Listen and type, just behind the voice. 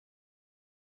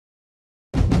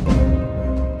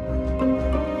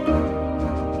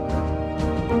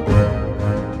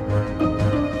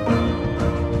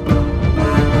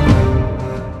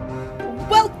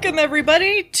Welcome,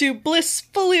 everybody, to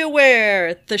Blissfully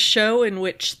Aware, the show in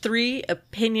which three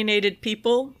opinionated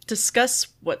people discuss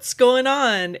what's going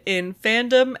on in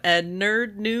fandom and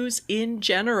nerd news in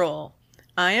general.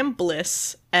 I am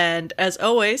Bliss, and as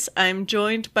always, I'm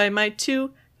joined by my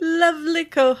two lovely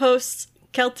co-hosts,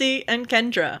 Kelty and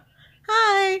Kendra.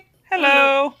 Hi!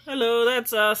 Hello! Hello,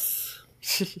 that's us.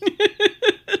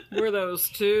 We're those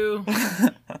two.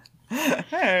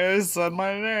 Hey, I said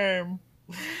my name.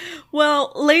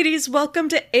 Well, ladies, welcome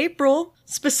to April,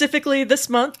 specifically this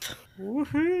month.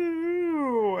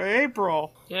 Woohoo!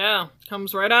 April. Yeah,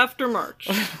 comes right after March.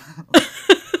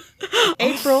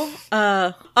 April,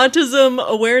 Autism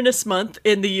Awareness Month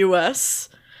in the US,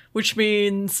 which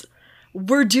means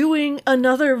we're doing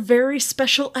another very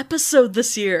special episode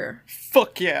this year.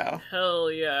 Fuck yeah.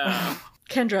 Hell yeah.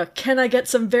 Kendra, can I get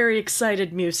some very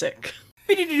excited music?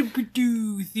 Theme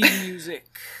music.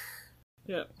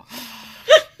 Yeah.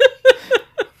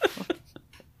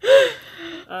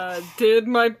 Did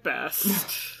my best.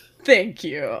 Thank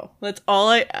you. That's all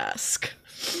I ask.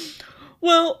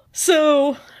 Well,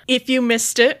 so if you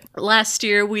missed it, last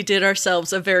year we did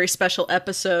ourselves a very special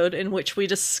episode in which we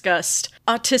discussed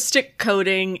autistic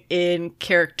coding in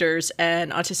characters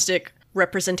and autistic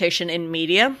representation in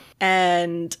media.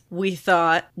 And we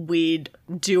thought we'd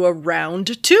do a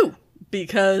round two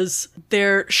because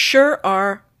there sure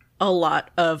are a lot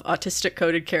of autistic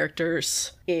coded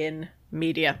characters in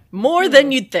media. More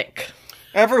than you'd think.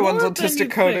 Everyone's More than autistic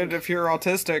you'd coded think. if you're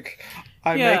autistic.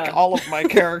 I Yeah. make all of my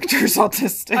characters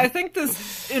autistic. I think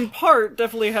this, in part,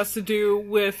 definitely has to do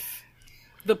with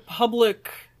the public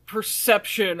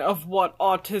perception of what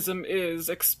autism is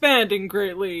expanding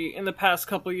greatly in the past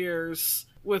couple years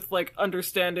with, like,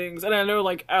 understandings. And I know,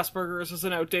 like, Asperger's is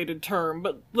an outdated term,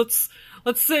 but let's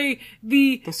say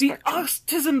the spectrum.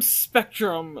 autism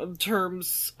spectrum in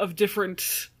terms of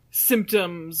different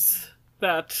symptoms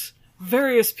that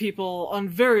various people on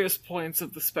various points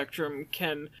of the spectrum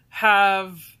can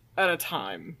have at a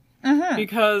time.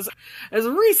 Because as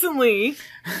recently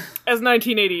as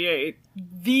 1988,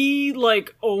 the,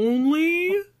 like,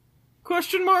 only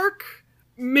question mark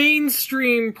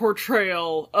mainstream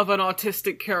portrayal of an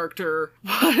autistic character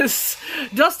was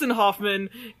Dustin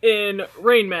Hoffman in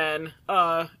Rain Man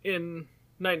in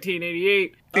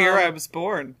 1988. The year I was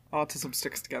born, autism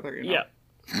sticks together, you know? Yeah.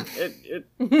 It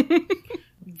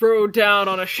rode down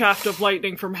on a shaft of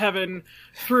lightning from heaven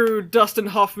through Dustin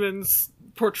Hoffman's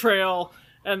portrayal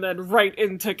and then right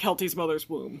into Kelty's mother's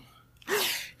womb.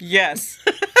 Yes.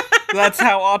 That's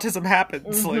how autism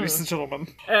happens, ladies and gentlemen.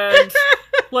 And,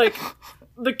 like,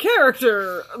 the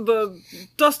character, the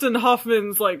Dustin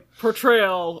Hoffman's, like,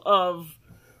 portrayal of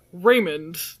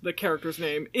Raymond, the character's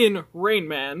name, in Rain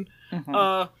Man,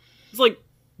 is, like,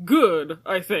 good,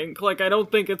 I think. Like, I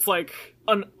don't think it's, like,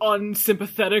 an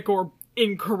unsympathetic or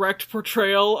incorrect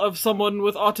portrayal of someone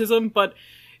with autism, but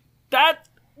that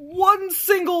one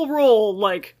single role,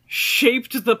 like,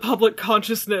 shaped the public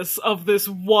consciousness of this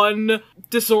one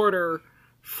disorder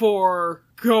for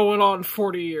going on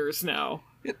 40 years now.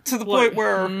 To the point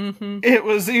where it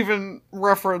was even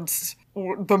referenced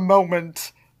the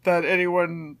moment that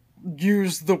anyone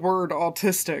used the word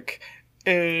autistic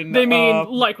in... They mean,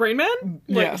 like Rain Man?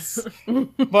 Like, Yes.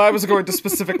 But I was going to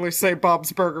specifically say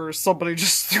Bob's Burgers. Somebody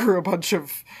just threw a bunch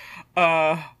of,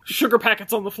 sugar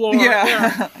packets on the floor.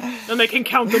 Yeah. And they can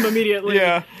count them immediately.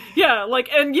 Yeah. Yeah,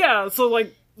 like, and yeah, so,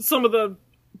 like, some of the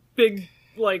big,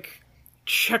 like,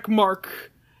 checkmark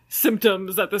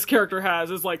symptoms that this character has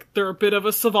is, like, they're a bit of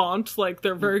a savant, like,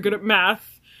 they're very good at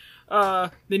math,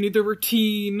 they need their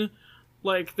routine,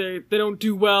 like, they don't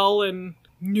do well in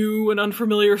new and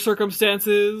unfamiliar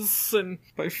circumstances, and...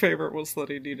 My favorite was that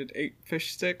he needed 8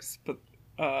 fish sticks, but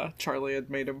Charlie had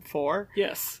made him 4.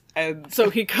 Yes. And So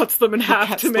he cuts them in half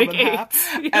cuts to them make in 8.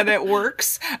 half, and it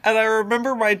works. And I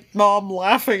remember my mom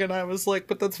laughing, and I was like,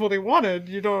 but that's what he wanted.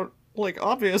 You don't, like,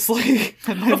 obviously.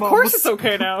 And my Of mom course was, it's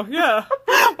okay now, yeah.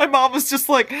 My mom was just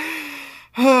like,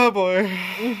 oh boy.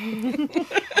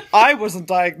 I wasn't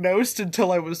diagnosed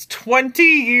until I was 20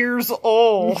 years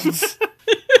old.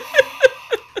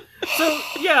 So,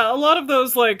 yeah, a lot of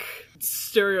those, like,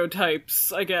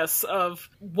 stereotypes, I guess, of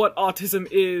what autism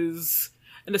is,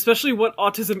 and especially what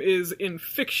autism is in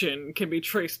fiction, can be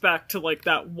traced back to, like,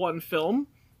 that one film.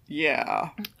 Yeah.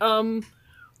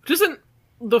 Which isn't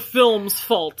the film's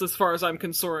fault, as far as I'm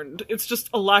concerned. It's just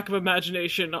a lack of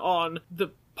imagination on the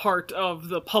part of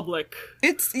the public.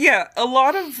 It's, yeah, a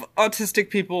lot of autistic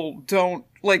people don't,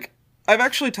 like, I've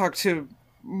actually talked to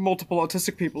multiple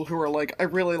autistic people who are like, I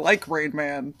really like Rain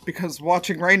Man, because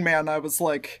watching Rain Man, I was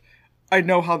like, I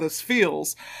know how this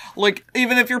feels. Like,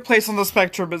 even if your place on the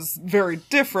spectrum is very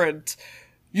different,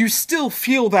 you still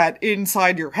feel that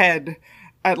inside your head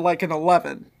at like an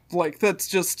 11. Like, that's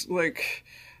just, like,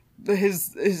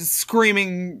 his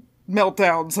screaming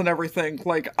meltdowns and everything.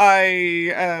 Like,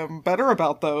 I am better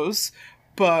about those,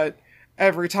 but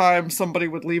every time somebody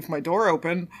would leave my door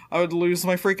open, I would lose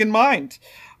my freaking mind.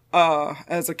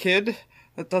 As a kid,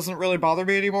 that doesn't really bother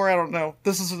me anymore. I don't know.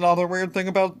 This is another weird thing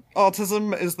about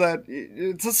autism, is that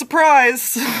it's a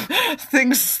surprise.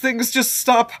 Things just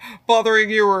stop bothering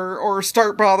you or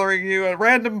start bothering you at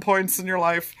random points in your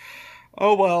life.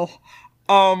 Oh well.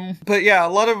 But yeah, a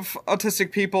lot of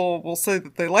autistic people will say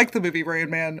that they like the movie Rain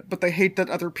Man, but they hate that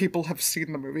other people have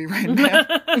seen the movie Rain Man.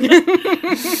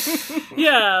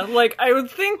 Yeah, like, I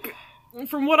would think,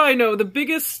 from what I know, the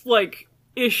biggest, like,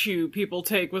 issue people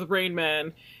take with Rain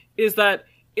Man is that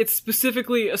it's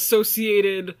specifically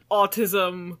associated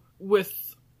autism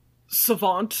with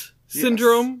savant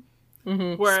syndrome. Yes.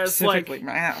 Mm-hmm. Whereas, Specifically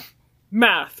like,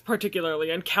 math, particularly,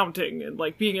 and counting, and,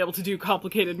 like, being able to do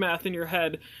complicated math in your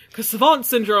head. Because savant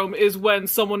syndrome is when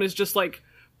someone is just, like,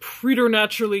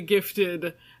 preternaturally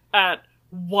gifted at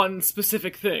one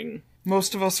specific thing.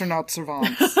 Most of us are not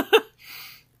savants.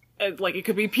 And, like, it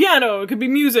could be piano, it could be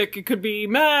music, it could be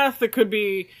math, it could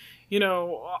be, you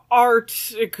know,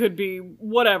 art, it could be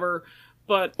whatever,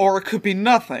 but... Or it could be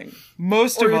nothing.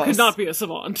 Most of us... Or it could not be a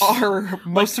savant.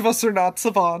 Most of us are not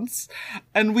savants,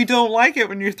 and we don't like it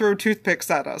when you throw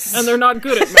toothpicks at us. And they're not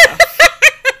good at math.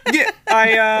 Yeah,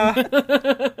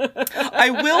 I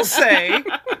will say...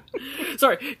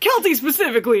 Sorry, Kelty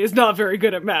specifically is not very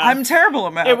good at math. I'm terrible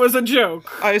at math. It was a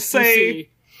joke. I say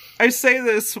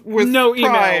this with no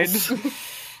pride. Emails.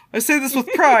 I say this with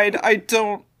pride. I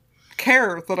don't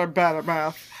care that I'm bad at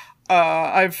math.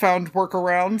 I've found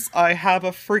workarounds. I have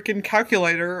a freaking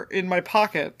calculator in my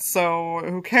pocket, so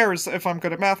who cares if I'm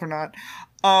good at math or not?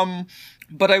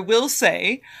 But I will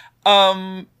say,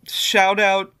 shout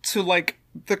out to, like,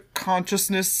 the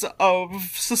consciousness of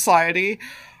society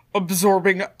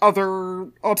absorbing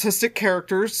other autistic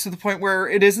characters to the point where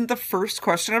it isn't the first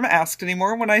question I'm asked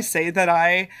anymore when I say that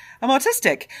I am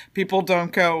autistic. People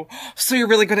don't go, so you're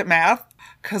really good at math?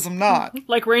 'Cause I'm not.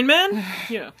 Like Rain Man?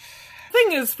 Yeah.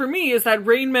 Thing is, for me, is that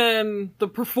Rain Man, the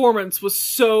performance was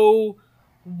so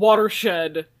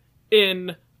watershed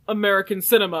in American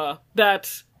cinema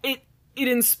that it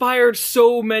inspired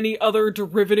so many other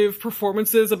derivative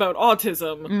performances about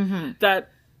autism that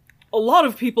a lot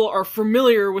of people are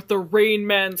familiar with the Rain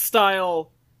Man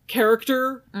style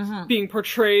character being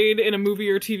portrayed in a movie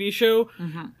or TV show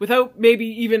without maybe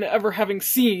even ever having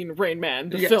seen Rain Man,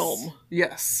 the film.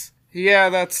 Yes. Yeah,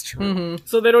 that's true.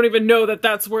 So they don't even know that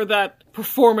that's where that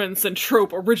performance and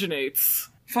trope originates.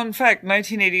 Fun fact,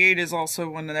 1988 is also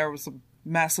when there was a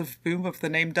massive boom of the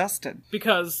name Dustin.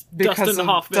 Because Dustin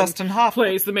Hoffman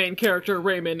plays the main character,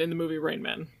 Raymond, in the movie Rain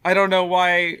Man. I don't know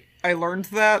why I learned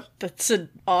that. That's an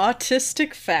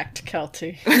autistic fact,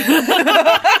 Kelty.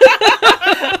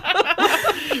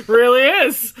 Really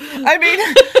is. I mean,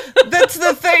 that's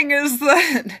the thing, is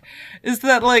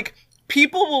that, like,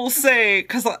 people will say,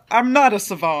 because I'm not a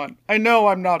savant. I know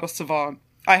I'm not a savant.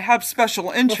 I have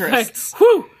special interests.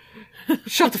 Whew!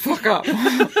 Shut the fuck up.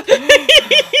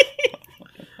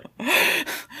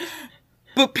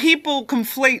 But people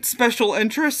conflate special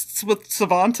interests with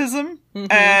savantism,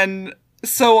 and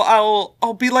so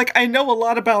I'll be like, I know a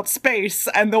lot about space,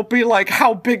 and they'll be like,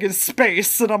 how big is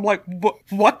space? And I'm like,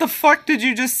 what the fuck did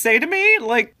you just say to me?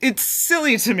 Like, it's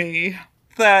silly to me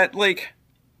that, like,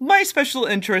 my special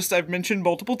interest, I've mentioned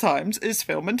multiple times, is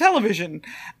film and television.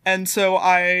 And so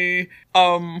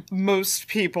most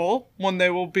people, when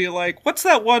they will be like, what's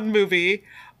that one movie?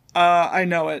 I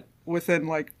know it within,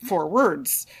 like, 4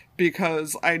 words,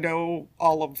 because I know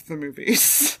all of the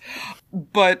movies.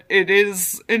 But it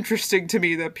is interesting to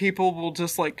me that people will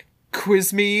just, like,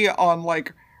 quiz me on,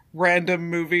 like,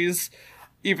 random movies,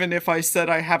 even if I said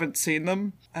I haven't seen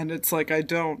them. And it's like, I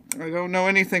don't know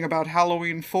anything about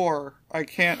Halloween 4. I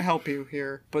can't help you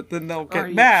here. But then they'll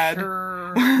get mad.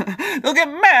 Sure? They'll get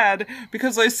mad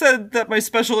because I said that my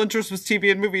special interest was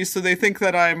TV and movies, so they think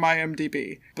that I'm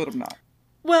IMDb. But I'm not.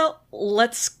 Well,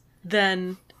 let's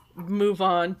then move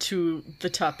on to the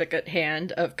topic at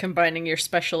hand of combining your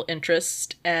special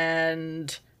interest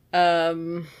and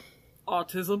autism.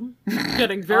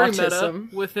 Getting very meta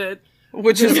with it.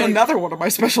 Which is another one of my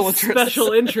special interests.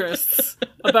 Special interests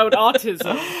about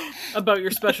autism. About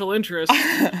your special interest.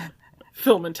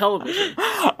 Film and television.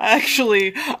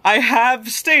 Actually, I have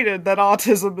stated that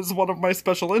autism is one of my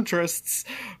special interests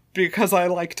because I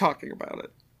like talking about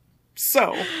it.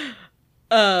 So...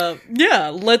 yeah,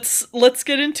 let's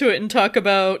get into it and talk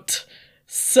about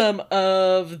some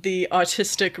of the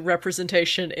autistic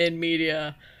representation in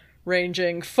media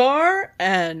ranging far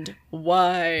and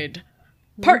wide.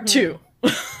 Part 2.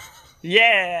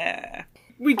 Yeah!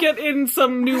 We get in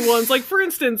some new ones, like, for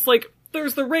instance, like,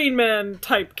 there's the Rain Man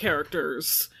type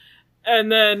characters.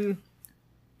 And then,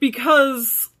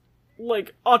 because,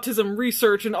 like, autism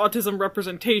research and autism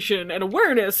representation and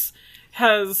awareness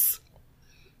has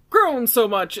grown so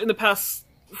much in the past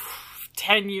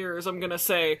 10 years, I'm gonna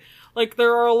say, like,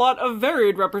 there are a lot of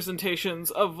varied representations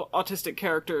of autistic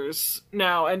characters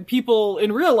now, and people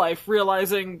in real life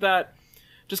realizing that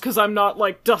just because I'm not,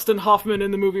 like, Dustin Hoffman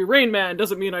in the movie Rain Man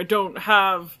doesn't mean I don't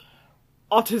have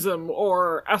autism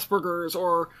or Asperger's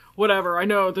or whatever. I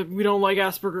know that we don't like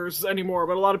Asperger's anymore,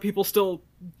 but a lot of people still...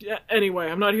 Anyway,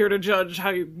 I'm not here to judge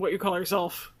what you call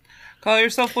yourself. Call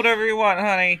yourself whatever you want,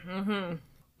 honey.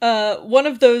 One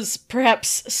of those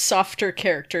perhaps softer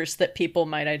characters that people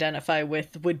might identify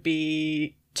with would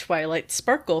be Twilight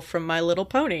Sparkle from My Little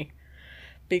Pony.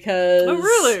 Because... Oh,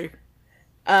 really?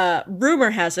 Rumor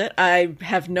has it, I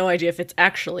have no idea if it's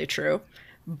actually true,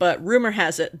 but rumor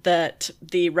has it that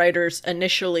the writers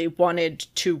initially wanted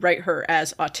to write her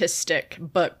as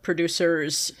autistic, but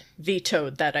producers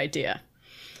vetoed that idea.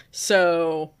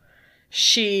 So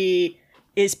she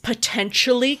is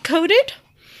potentially coded.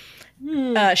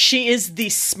 She is the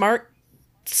smart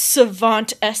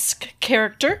savant-esque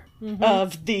character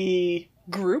of the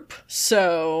group,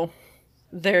 so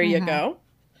there you go.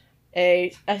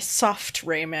 A soft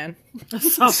Rayman.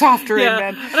 Soft Rain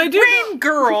Man. And I do Rain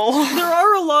Girl! There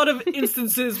are a lot of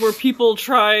instances where people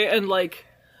try and, like,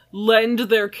 lend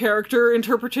their character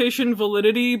interpretation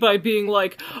validity by being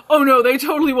like, oh no, they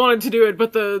totally wanted to do it,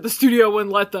 but the studio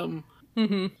wouldn't let them.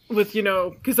 Mm-hmm. With,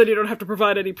 because then you don't have to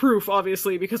provide any proof,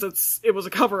 obviously, because it was a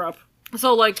cover-up.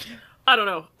 So, like, I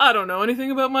don't know anything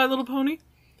about My Little Pony.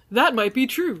 That might be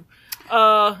true.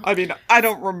 I mean, I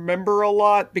don't remember a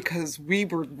lot because we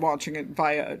were watching it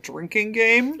via a drinking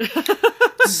game.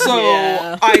 So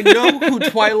Yeah. I know who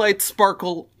Twilight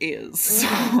Sparkle is.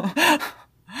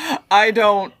 I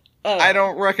don't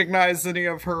recognize any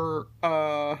of her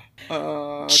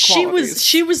qualities.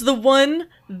 She was the one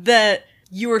that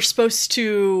you were supposed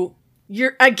to...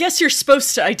 I guess you're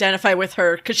supposed to identify with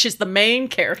her because she's the main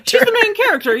character. She's the main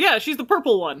character, yeah, she's the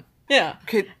purple one. Yeah.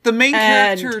 Okay, the main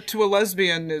character to a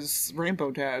lesbian is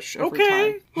Rainbow Dash every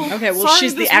time. Okay, well, Sorry,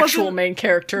 she's the this actual wasn't- main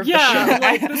character of the Yeah, show.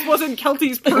 like, this wasn't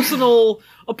Kelty's personal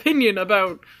opinion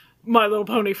about My Little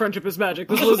Pony Friendship is Magic.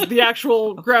 This was the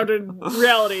actual grounded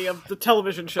reality of the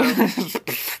television show.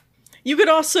 You could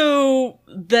also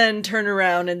then turn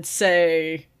around and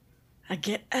say,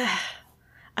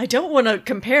 I don't want to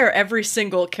compare every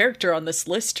single character on this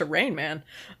list to Rain Man.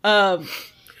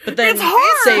 But then It's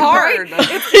hard, say, hard.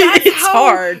 It's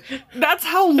hard. That's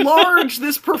how large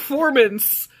this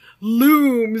performance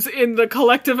looms in the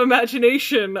collective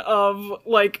imagination of,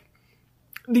 like,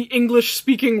 the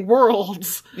English-speaking world.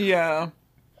 Yeah.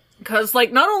 Because,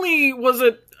 like, not only was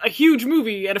it a huge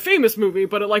movie and a famous movie,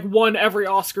 but it, like, won every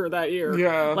Oscar that year.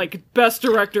 Yeah. Like, Best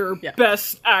Director, Yeah.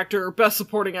 Best Actor, Best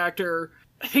Supporting Actor,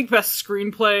 I think Best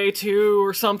Screenplay, too,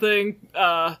 or something,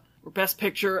 or Best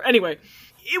Picture. Anyway,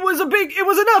 it was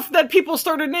enough that people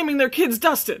started naming their kids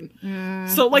Dustin.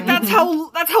 So, like, that's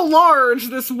how large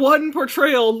this one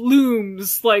portrayal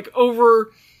looms, like,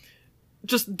 over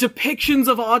just depictions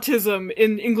of autism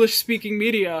in English-speaking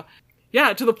media.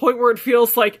 Yeah, to the point where it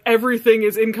feels like everything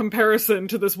is in comparison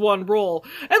to this one role.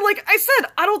 And like I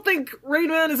said, I don't think Rain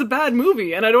Man is a bad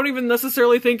movie, and I don't even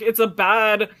necessarily think it's a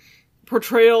bad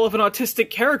portrayal of an autistic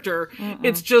character.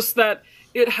 It's just that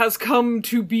it has come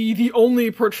to be the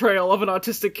only portrayal of an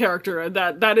autistic character, and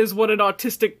that is what an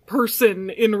autistic person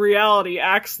in reality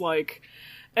acts like.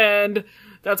 And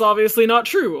that's obviously not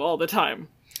true all the time.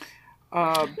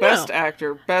 Best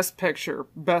Actor, Best Picture,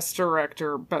 Best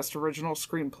Director, Best Original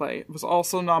Screenplay. It was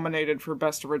also nominated for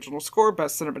Best Original Score,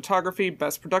 Best Cinematography,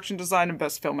 Best Production Design, and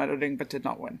Best Film Editing, but did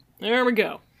not win. There we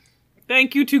go.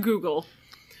 Thank you to Google.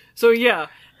 So yeah,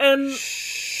 and...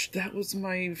 Shh, that was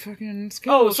my fucking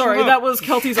skill. Oh, sorry, that was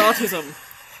Kelty's autism.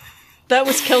 That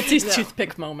was Kelty's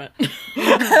toothpick moment.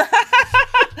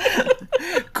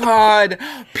 God,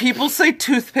 people say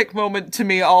toothpick moment to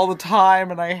me all the time,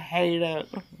 and I hate it.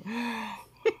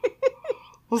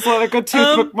 Was that a good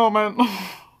toothpick moment?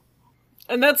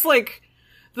 And that's, like,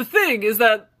 the thing is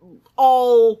that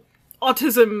all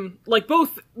autism, like,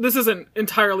 both, this isn't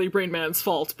entirely Rain Man's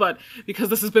fault, but because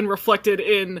this has been reflected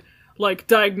in, like,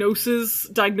 diagnoses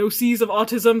of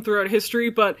autism throughout history,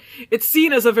 but it's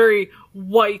seen as a very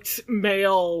white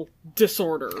male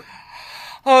disorder.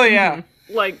 Oh, yeah.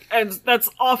 Like, and that's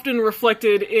often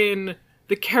reflected in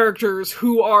the characters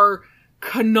who are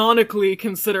canonically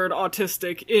considered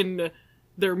autistic in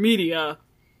their media.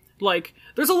 Like,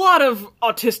 there's a lot of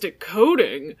autistic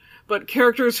coding, but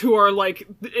characters who are, like,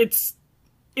 it's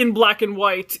in black and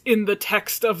white in the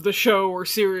text of the show or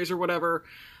series or whatever,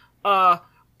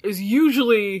 is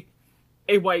usually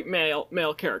a white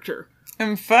male character.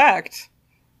 In fact,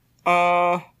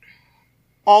 all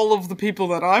of the people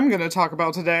that I'm going to talk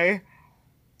about today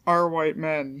are white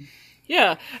men.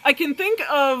 Yeah, I can think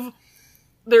of,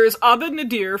 there's Abed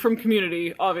Nadir from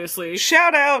Community, obviously.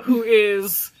 Shout out! Who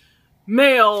is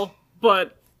male,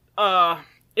 but,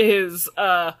 is,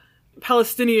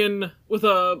 Palestinian with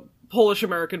a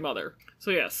Polish-American mother. So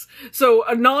yes. So,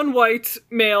 a non-white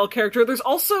male character. There's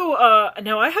also,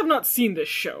 now I have not seen this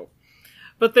show,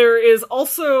 but there is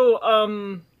also,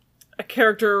 a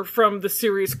character from the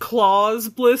series Claws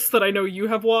Bliss that I know you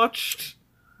have watched.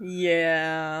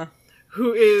 Yeah.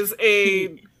 Who is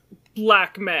a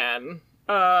black man.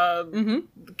 The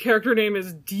character name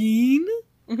is Dean.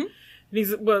 Mm-hmm.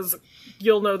 And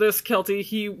you'll know this, Kelty,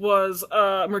 he was,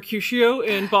 Mercutio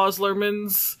in Baz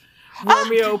Luhrmann's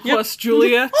Romeo plus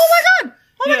Juliet. Oh my god!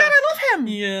 I love him!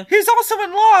 Yeah. He's also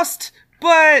in Lost,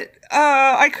 but,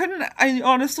 I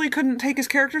honestly couldn't take his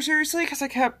character seriously because I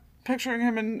kept picturing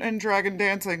him in Dragon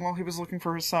Dancing while he was looking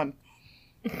for his son,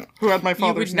 who had my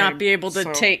father's name. name. You would not be able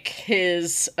to take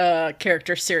his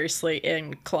character seriously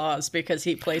in Claws because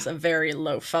he plays a very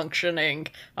low-functioning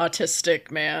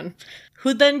autistic man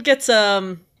who then gets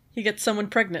someone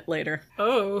pregnant later.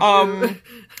 Oh.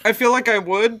 I feel like I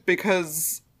would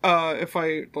because if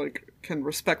I can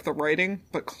respect the writing,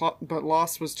 but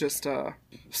Lost was just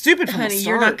stupid from the start. Honey,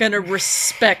 you're not gonna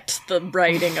respect the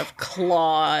writing of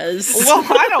Claws. Well,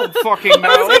 I don't fucking know.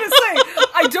 I was gonna say,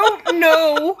 I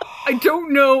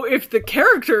don't know if the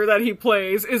character that he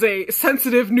plays is a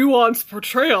sensitive, nuanced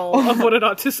portrayal of what an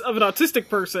autistic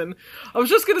person. I was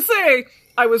just gonna say,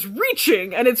 I was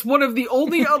reaching, and it's one of the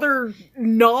only other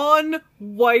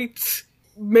non-white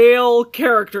male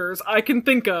characters I can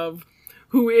think of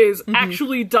who is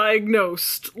actually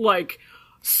diagnosed,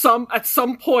 at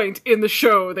some point in the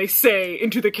show, they say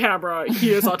into the camera,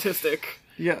 he is autistic.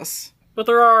 Yes. But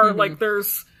there are,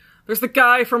 there's the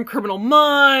guy from Criminal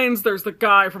Minds, there's the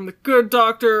guy from The Good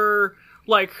Doctor,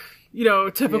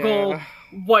 typical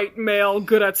white male,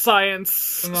 good at science,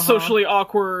 socially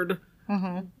awkward,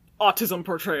 autism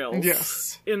portrayals.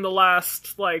 Yes. In the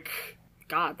last,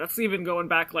 God, that's even going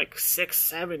back,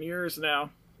 6-7 years now.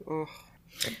 Ugh.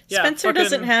 Yeah, Spencer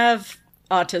doesn't have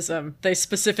autism. They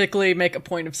specifically make a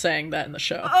point of saying that in the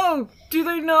show. Oh, do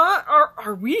they not?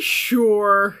 Are we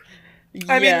sure?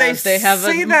 I mean, they have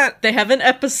that. They have an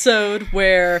episode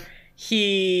where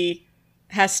he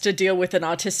has to deal with an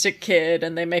autistic kid,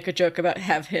 and they make a joke about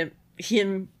him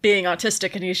being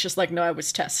autistic, and he's just like, "No, I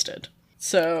was tested."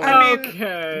 So I mean,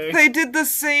 they did the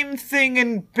same thing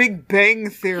in Big Bang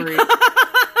Theory.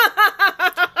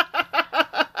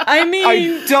 I mean,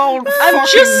 I'm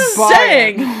just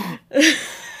saying.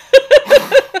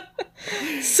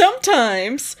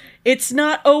 Sometimes it's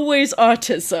not always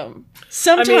autism.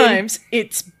 Sometimes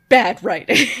it's bad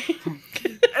writing.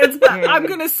 I'm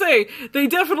gonna say they're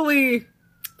definitely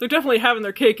having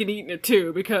their cake and eating it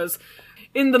too, because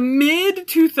in the mid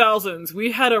 2000s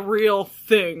we had a real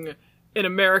thing in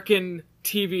American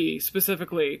TV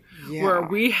specifically where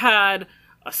we had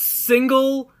a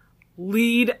single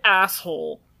lead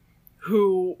asshole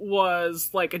who was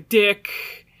a dick,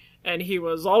 and he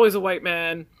was always a white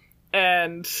man,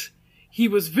 and he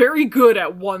was very good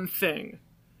at one thing.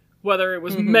 Whether it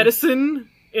was medicine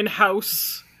in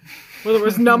House, whether it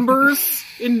was numbers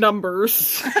in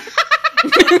Numbers.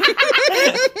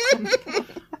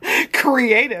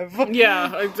 Creative.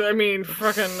 Yeah, I mean,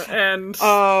 fucking, and...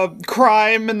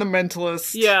 crime in The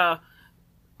Mentalist. Yeah.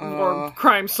 Or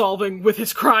crime solving with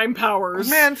his crime powers.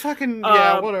 Man,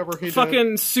 whatever he did.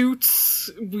 Fucking Suits,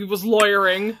 he was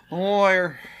lawyering.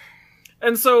 Lawyer.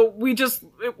 And so we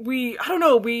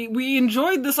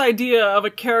enjoyed this idea of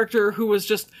a character who was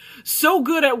just so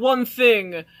good at one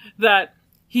thing that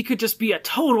he could just be a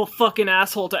total fucking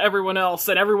asshole to everyone else,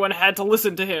 and everyone had to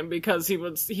listen to him because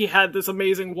he had this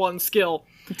amazing one skill.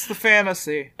 It's the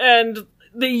fantasy. And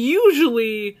they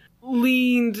usually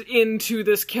leaned into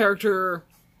this character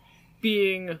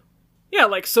being,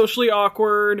 socially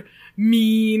awkward,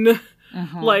 mean,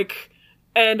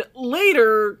 and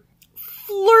later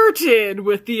flirted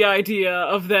with the idea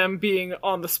of them being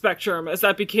on the spectrum as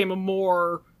that became a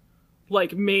more,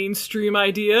 mainstream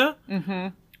idea. Mm-hmm.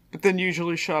 But then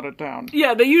usually shot it down.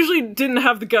 Yeah, they usually didn't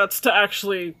have the guts to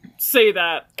actually say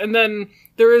that. And then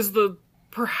there is the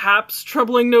perhaps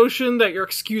troubling notion that you're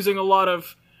excusing a lot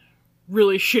of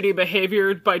really shitty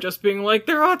behavior by just being like,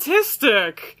 they're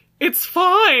autistic. It's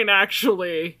fine,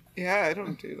 actually. Yeah, I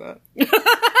don't do that.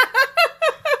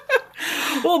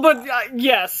 Well, but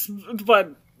yes,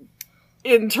 but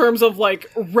in terms of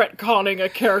like retconning a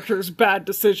character's bad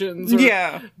decisions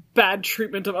or bad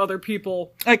treatment of other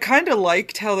people. I kind of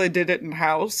liked how they did it in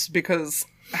House, because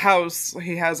House,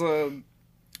 he has a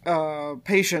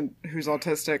patient who's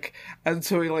autistic, and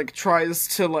so he like tries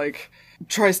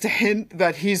to hint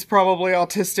that he's probably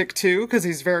autistic too, because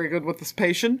he's very good with this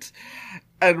patient.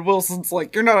 And Wilson's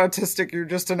like, you're not autistic, you're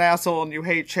just an asshole and you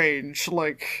hate change.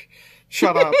 Like,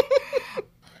 shut up.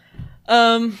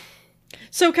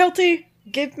 So Kelty,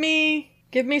 give me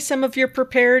some of your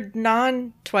prepared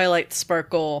non-Twilight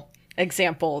Sparkle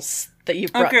examples that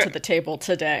you've brought to the table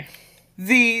today.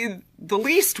 The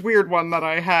least weird one that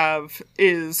I have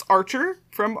is Archer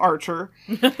from Archer.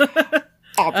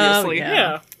 Obviously.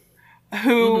 Yeah.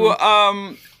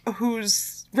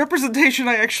 Whose representation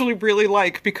I actually really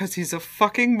like, because he's a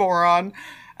fucking moron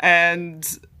and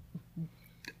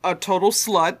a total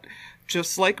slut,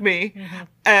 just like me.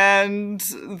 And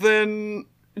then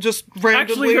just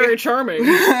randomly... Actually very charming.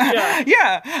 Yeah.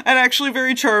 Yeah, and actually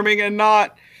very charming and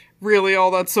not really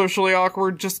all that socially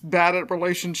awkward, just bad at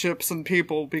relationships and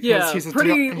people, because he's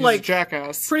a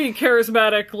jackass. Pretty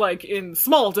charismatic, like, in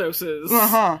small doses.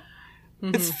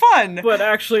 It's fun! But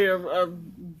actually a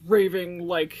raving,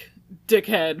 like,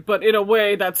 dickhead, but in a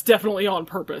way that's definitely on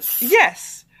purpose.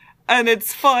 Yes! And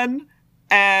it's fun,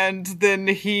 and then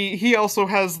he also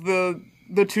has the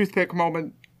toothpick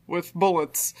moment with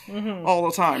bullets all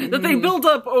the time. That they build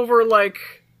up over, like,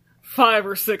 5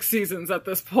 or 6 seasons at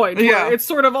this point. Where it's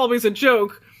sort of always a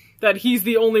joke that he's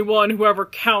the only one who ever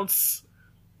counts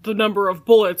the number of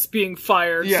bullets being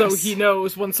fired, so he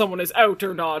knows when someone is out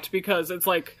or not, because it's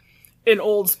like, in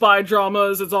old spy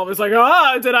dramas, it's always like,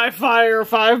 did I fire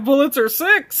 5 bullets or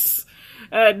 6?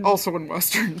 And also in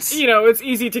westerns. You know, it's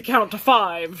easy to count to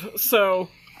 5, so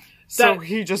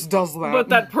he just does that. But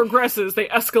that progresses, they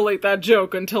escalate that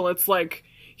joke until it's like,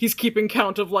 he's keeping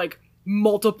count of, like,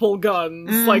 multiple guns,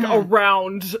 like,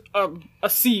 around a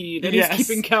scene, and he's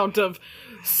keeping count of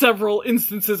several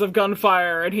instances of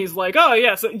gunfire, and he's like, oh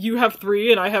yes, you have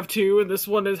 3, and I have 2, and this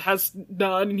one has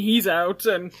none, and he's out,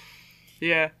 and...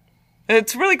 Yeah.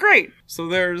 It's really great. So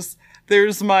there's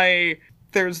my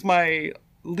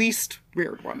least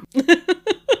weird one.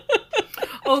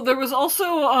 Oh, there was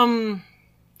also,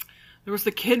 there was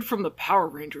the kid from the Power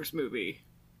Rangers movie.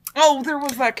 Oh, there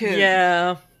was that kid.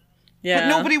 Yeah. But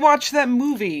nobody watched that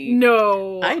movie.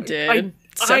 No. I did.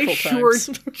 I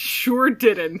sure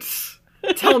didn't.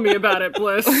 Tell me about it,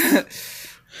 Bliss.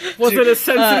 Was it a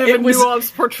sensitive and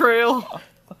nuanced portrayal?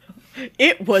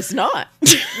 It was not.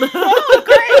 Oh,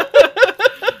 great!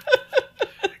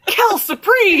 Cal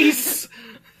Surprise!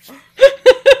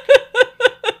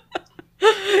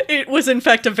 It was, in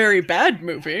fact, a very bad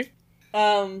movie.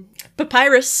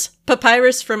 Papyrus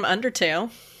from Undertale.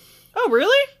 Oh,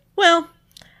 really? Well,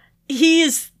 he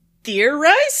is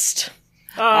theorized.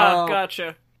 Oh,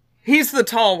 gotcha. He's the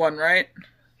tall one, right?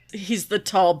 He's the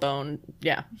tall bone.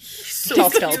 Yeah. Tall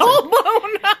skeleton. Tall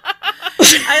bone!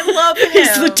 I love him.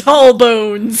 He's the tall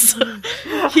bones.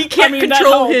 He can't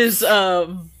control his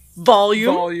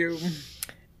volume.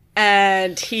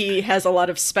 And he has a lot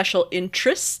of special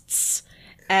interests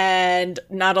and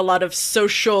not a lot of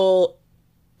social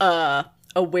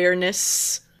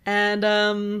awareness.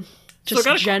 And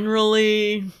just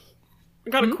generally... I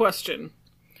got a question.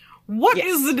 What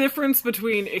is the difference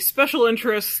between a special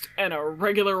interest and a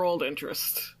regular old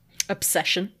interest?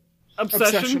 Obsession.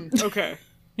 Obsession? Okay.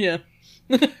 Yeah.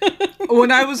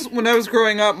 When I was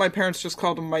growing up, my parents just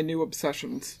called them my new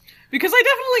obsessions. Because I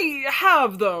definitely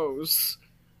have those,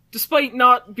 despite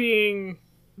not being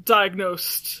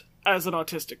diagnosed as an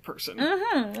autistic person.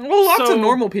 Mm-hmm. Well, lots of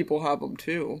normal people have them,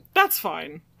 too. That's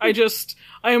fine. I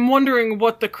am wondering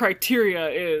what the criteria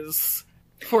is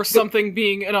for something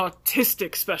being an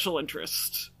autistic special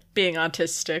interest. Being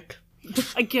autistic.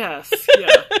 I guess,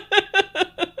 yeah.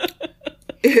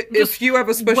 If you have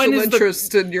a special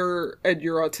interest and you're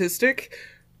autistic,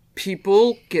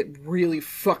 people get really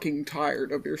fucking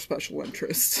tired of your special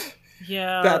interest.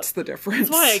 Yeah. That's the difference.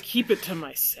 That's why I keep it to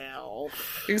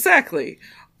myself. Exactly.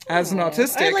 As an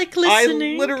autistic, I like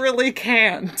listening. I literally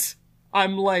can't.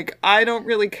 I'm like, I don't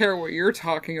really care what you're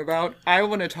talking about. I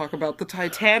want to talk about the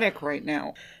Titanic right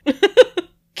now.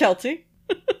 Kelty.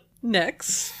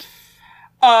 Next.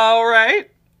 Alright.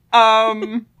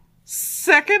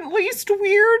 Second least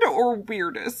weird or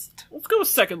weirdest? Let's go with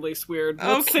second least weird.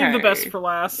 Let's save the best for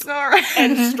last. Alright.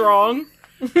 And strong.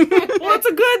 Well, that's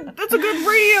a good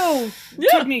radio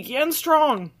technique. And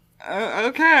strong.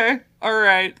 Okay.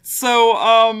 Alright.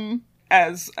 So,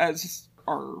 as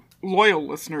our loyal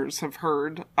listeners have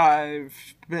heard,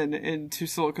 I've been into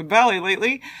Silicon Valley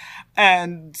lately,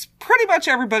 and pretty much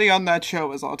everybody on that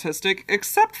show is autistic,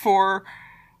 except for,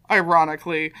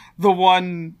 ironically, the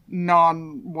one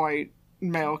non-white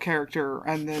male character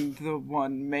and then the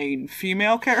one main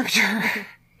female character.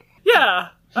 Yeah.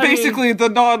 Basically, the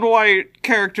non-white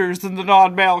characters and the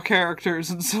non-male characters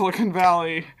in Silicon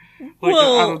Valley, like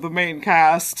out of the main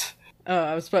cast, Oh,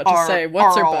 I was about to say,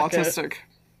 what's her all bucket? autistic.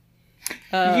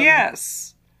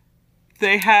 Yes.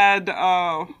 They had,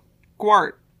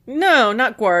 Gwart. No,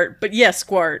 not Gwart, but yes,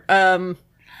 Gwart.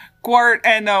 Gwart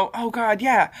and, oh god,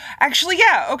 yeah. Actually,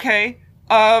 yeah, okay.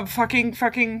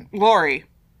 Fucking Lori.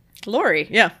 Lori,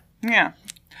 yeah. Yeah.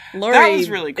 Lori That was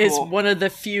really cool. is one of the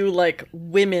few, like,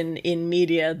 women in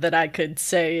media that I could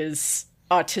say is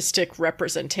autistic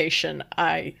representation,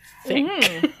 I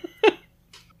think.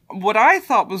 What I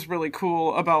thought was really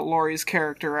cool about Laurie's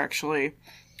character, actually,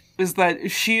 is that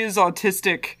she is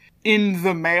autistic in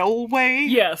the male way.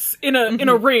 Yes, in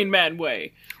a Rain Man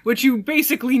way, which you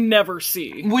basically never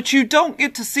see. Which you don't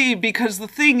get to see, because the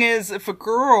thing is, if a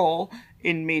girl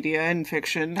in media and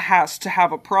fiction has to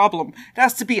have a problem, it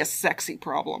has to be a sexy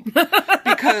problem.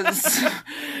 because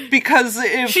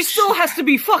if She still has to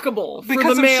be fuckable for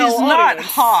because the if male she's not audience.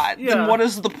 hot, Yeah. then what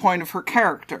is the point of her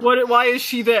character? Why is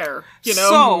she there? You know?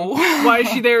 So- Why is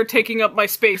she there taking up my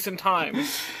space and time?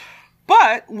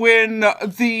 But when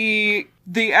the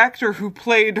actor who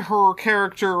played her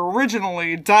character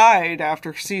originally died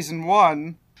after season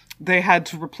 1, they had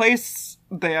to replace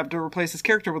his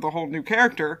character with a whole new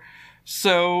character.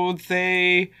 So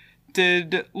they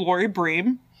did Laurie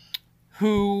Bream,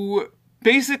 who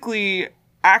basically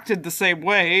acted the same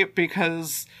way,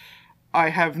 because I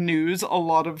have news, a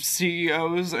lot of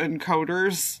CEOs and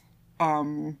coders are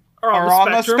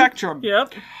on the spectrum.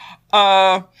 Yep.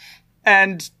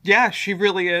 And yeah, she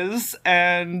really is,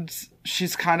 and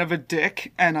she's kind of a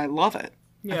dick, and I love it.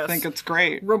 Yes. I think it's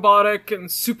great. Robotic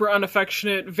and super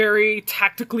unaffectionate, very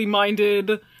tactically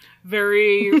minded,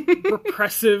 very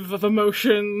repressive of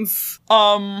emotions.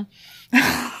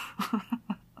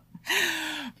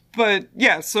 But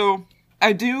yeah, so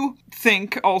I do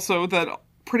think also that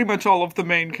pretty much all of the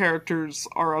main characters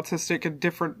are autistic in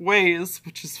different ways,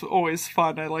 which is always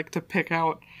fun. I like to pick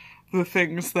out the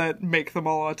things that make them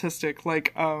all autistic.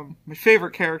 Like, my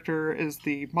favorite character is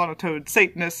the monotone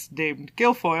Satanist named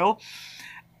Guilfoyle,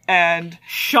 and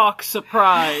Shock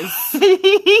surprise.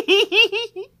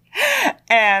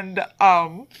 and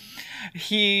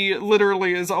he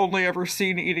literally is only ever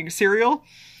seen eating cereal,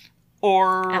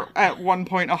 or at one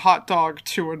point a hot dog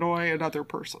to annoy another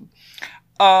person.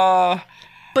 But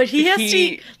he has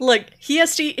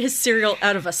to eat his cereal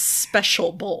out of a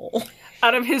special bowl.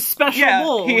 Out of his special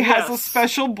bowl. He has a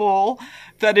special bowl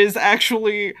that is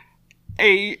actually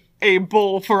a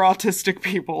bowl for autistic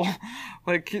people.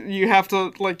 Like, you have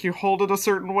to, like, you hold it a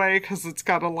certain way because it's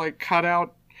got to, like, cut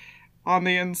out on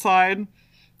the inside.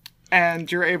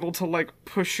 And you're able to, like,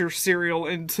 push your cereal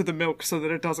into the milk so that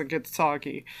it doesn't get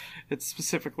soggy. It's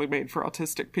specifically made for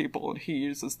autistic people, and he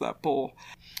uses that bowl.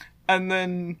 And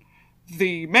then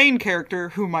the main character,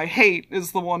 whom I hate,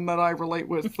 is the one that I relate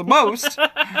with the most.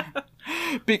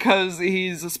 Because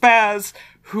he's a spaz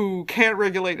who can't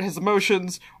regulate his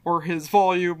emotions or his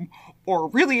volume or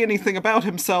really anything about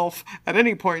himself at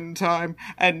any point in time,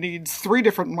 and needs 3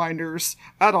 different minders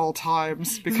at all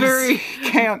times because he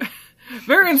can't.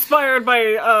 Very inspired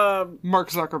by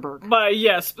Mark Zuckerberg.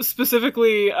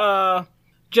 Specifically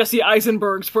Jesse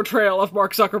Eisenberg's portrayal of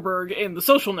Mark Zuckerberg in The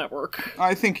Social Network.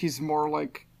 I think he's more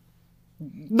like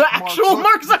The actual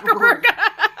Mark Zuckerberg!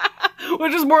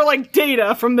 Which is more like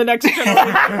Data from the Next Generation.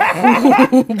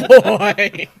 Oh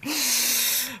boy.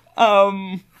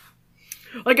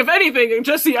 Like, if anything,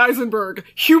 Jesse Eisenberg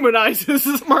humanizes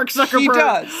Mark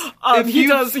Zuckerberg. He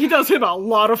does. He does him a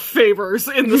lot of favors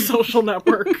in The Social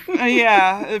Network.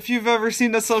 Yeah, if you've ever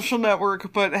seen The Social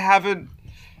Network but haven't,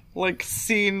 like,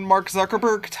 seen Mark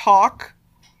Zuckerberg talk,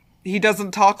 he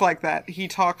doesn't talk like that. He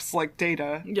talks like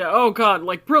Data. Yeah, oh god,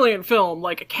 like, brilliant film.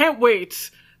 Like, I can't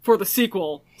wait for the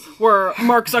sequel, where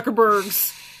Mark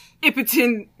Zuckerberg's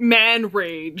impotent man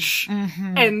rage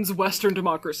ends Western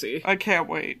democracy. I can't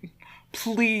wait.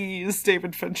 Please,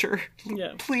 David Fincher.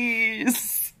 Yeah.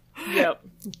 Please. Yep.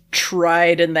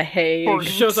 Tried in The Hague.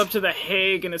 Shows up to The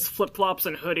Hague in his flip-flops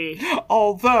and hoodie.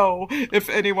 Although, if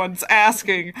anyone's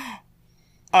asking,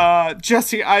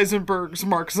 Jesse Eisenberg's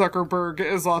Mark Zuckerberg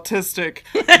is autistic.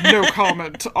 No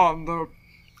comment on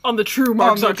the true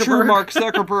Mark Zuckerberg. The true Mark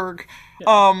Zuckerberg.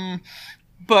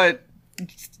 But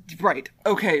right.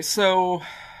 Okay, so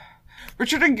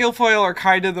Richard and Guilfoyle are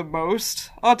kind of the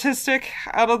most autistic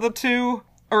out of the two,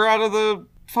 or out of the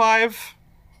 5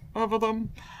 of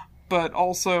them, but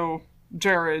also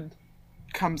Jared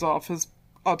comes off as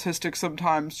autistic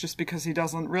sometimes just because he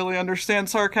doesn't really understand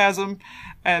sarcasm,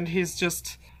 and he's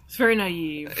just... It's very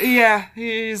naive. Yeah,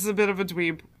 he's a bit of a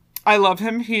dweeb. I love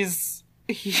him. He's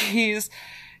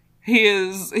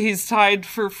tied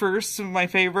for first of my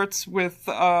favorites with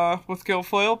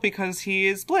Guilfoyle because he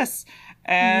is Bliss.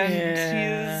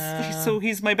 And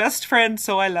he's my best friend,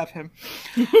 so I love him.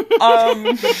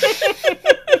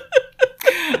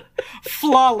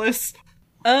 Flawless.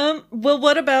 Well,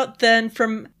 what about then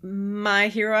from My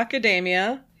Hero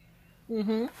Academia?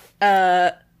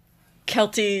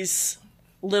 Kelty's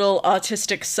little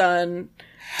autistic son,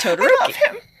 Todoroki. I love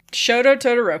him. Shoto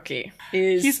Todoroki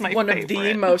is He's my one of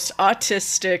favorite. the most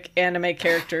autistic anime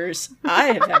characters I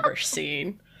have ever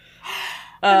seen.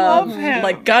 I love him.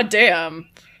 Like, goddamn.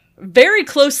 Very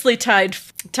closely tied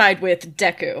with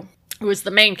Deku, who is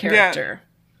the main character.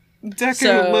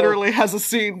 Deku literally has a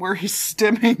scene where he's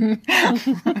stimming,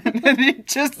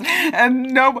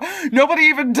 and nobody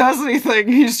even does anything.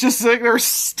 He's just sitting there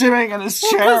stimming in his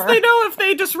chair. Because they know if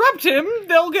they disrupt him,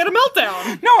 they'll get a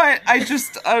meltdown. No, I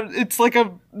just, it's like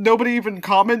nobody even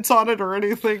comments on it or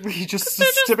anything. He just is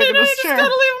stimming in his chair.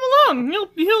 Just gotta leave him alone.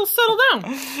 He'll settle down.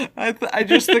 I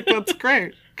just think that's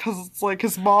great. Because it's like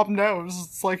his mom knows.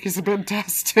 It's like he's been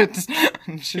tested.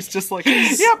 And she's just like,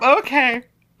 yep, okay.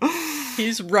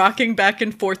 He's rocking back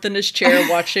and forth in his chair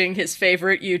watching his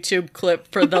favorite YouTube clip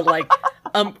for the, like,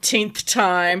 umpteenth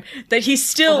time that he's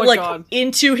still, God.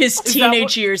 into his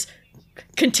teenage years,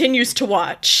 continues to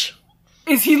watch.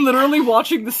 Is he literally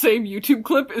watching the same YouTube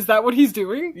clip? Is that what he's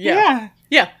doing? Yeah.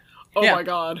 Oh Yeah. my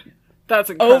god.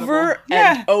 That's incredible. Over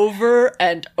and over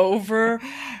and over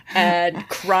and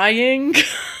crying,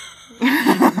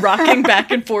 rocking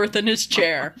back and forth in his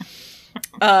chair.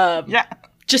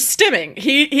 Just stimming.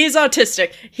 He's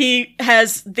autistic. He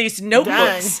has these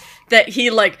notebooks that he,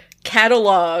 like,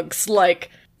 catalogs, like,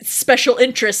 special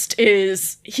interest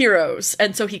is heroes.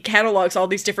 And so he catalogs all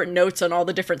these different notes on all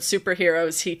the different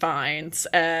superheroes he finds.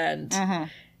 And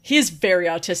he is very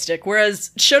autistic.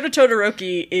 Whereas Shoto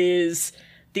Todoroki is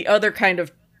the other kind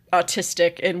of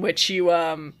autistic in which you,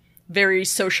 very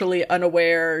socially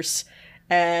unawares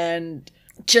and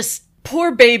just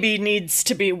poor baby needs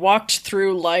to be walked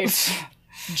through life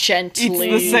gently.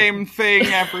 Eats the same thing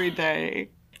every day.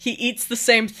 He eats the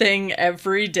same thing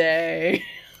every day.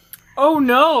 Oh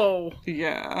no.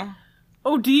 Yeah.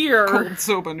 Oh dear. Cold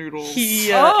soba noodles. He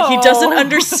doesn't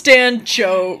understand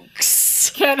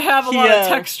jokes. Can't have a lot of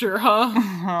texture, huh?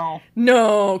 Oh.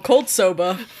 No, cold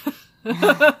soba.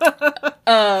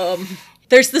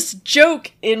 There's this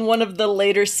joke in one of the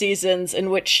later seasons in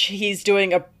which he's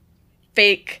doing a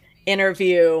fake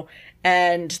interview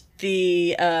and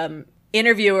the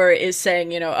interviewer is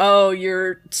saying, oh,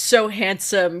 you're so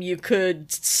handsome, you could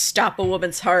stop a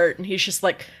woman's heart. And he's just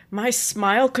like, my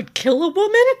smile could kill a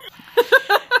woman?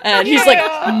 And he's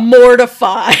like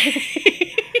mortified.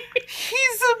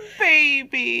 He's a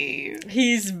baby.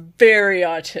 He's very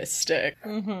autistic.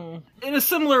 In a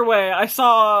similar way, I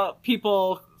saw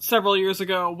people several years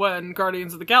ago when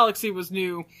Guardians of the Galaxy was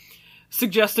new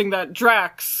suggesting that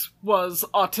Drax was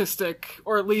autistic,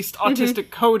 or at least autistic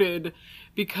coded,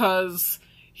 because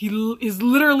he is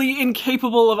literally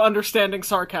incapable of understanding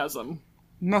sarcasm.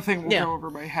 Nothing will go over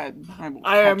my head.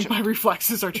 My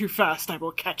reflexes are too fast. I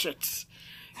will catch it.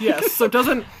 Yes, so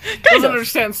doesn't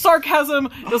understand sarcasm,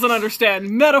 doesn't understand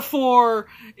metaphor,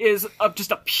 is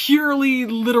just a purely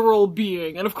literal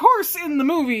being. And of course, in the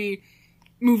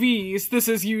movies, this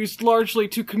is used largely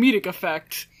to comedic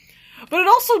effect. But it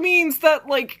also means that,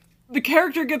 like, the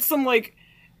character gets some, like,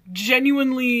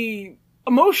 genuinely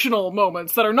emotional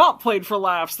moments that are not played for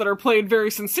laughs, that are played very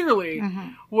sincerely,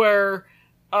 where,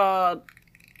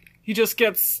 he just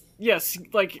gets,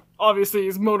 obviously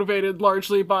he's motivated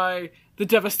largely by the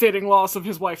devastating loss of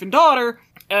his wife and daughter,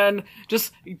 and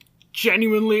just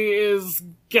genuinely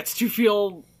gets to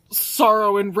feel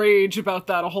sorrow and rage about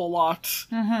that a whole lot.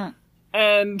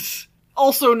 And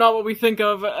also not what we think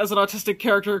of as an autistic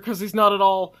character, because he's not at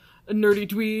all a nerdy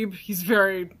dweeb. He's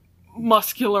very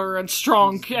muscular and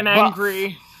strong and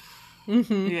angry.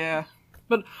 Yeah.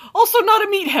 But also not a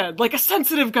meathead, like a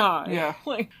sensitive guy. Yeah.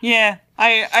 Yeah,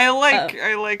 I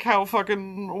like how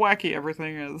fucking wacky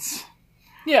everything is.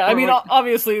 Yeah, I mean, like-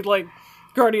 obviously, like,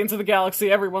 Guardians of the Galaxy,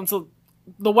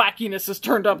 the wackiness is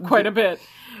turned up quite a bit.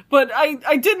 But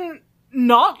I didn't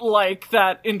not like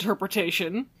that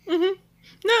interpretation.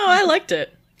 No, I liked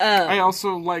it. I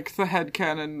also like the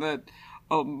headcanon that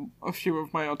a few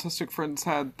of my autistic friends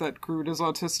had that Groot is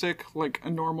autistic, like a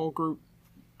normal Groot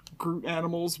Groot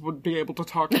animals would be able to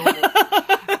talk normal.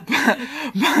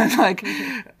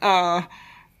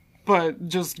 but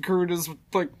just Groot is,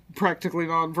 like, practically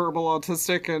non-verbal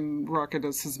autistic, and Rocket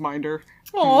is his minder.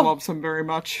 He loves him very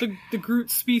much. The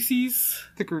Groot species.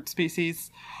 The Groot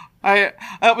species.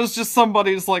 That was just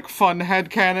somebody's, like, fun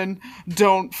headcanon.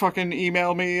 Don't fucking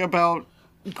email me about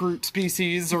Groot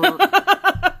species or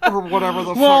whatever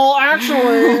the fuck. Well,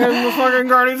 actually, in the fucking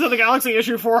Guardians of the Galaxy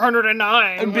issue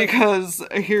 409. Because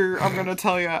here, I'm gonna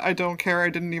tell you, I don't care. I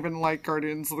didn't even like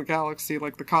Guardians of the Galaxy,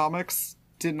 like the comics.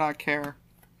 Did not care.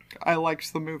 I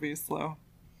liked the movies, though.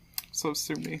 So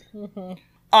sue me.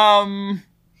 Mm-hmm.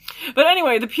 But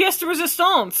anyway, the pièce de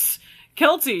résistance.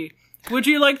 Kelty, would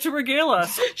you like to regale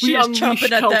us? She is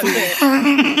chomping at that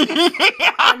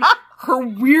bit. Her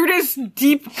weirdest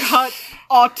deep-cut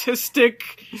autistic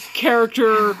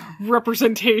character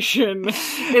representation.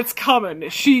 It's coming.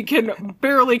 She can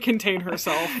barely contain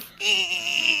herself.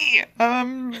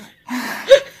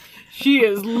 She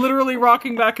is literally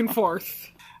rocking back and forth.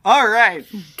 Alright.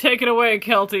 Take it away,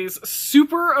 Kelties.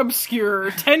 Super obscure,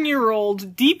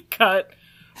 10-year-old, deep-cut,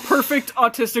 perfect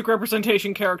autistic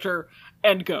representation character,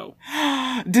 and go.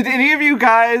 Did any of you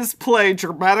guys play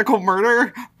Dramatical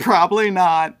Murder? Probably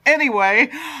not. Anyway,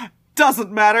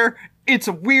 doesn't matter. It's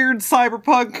a weird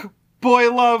cyberpunk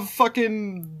boy love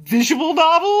fucking visual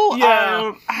novel.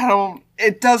 Yeah. I don't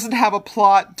it doesn't have a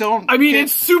plot. It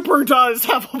super does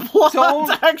have a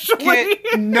plot, actually.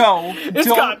 It's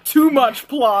got too much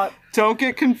plot. Don't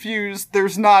get confused.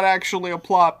 There's not actually a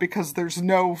plot because there's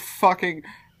no fucking...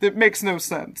 It makes no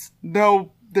sense.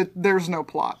 There's no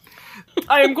plot.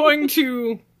 I am going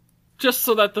to, just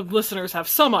so that the listeners have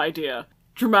some idea,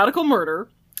 Dramatical Murder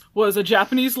was a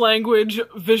Japanese language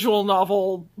visual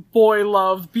novel boy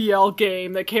love BL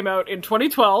game that came out in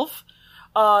 2012.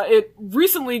 It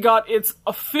recently got its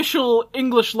official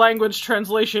English language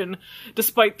translation,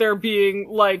 despite there being,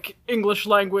 like, English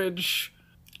language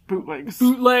bootlegs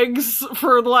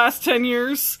for the last 10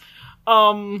 years.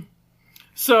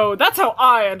 So that's how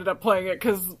I ended up playing it,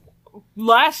 because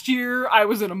last year I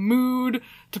was in a mood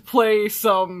to play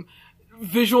some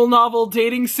visual novel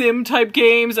dating sim type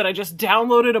games, and I just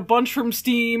downloaded a bunch from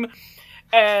Steam,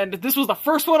 and this was the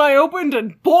first one I opened,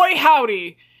 and boy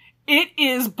howdy, it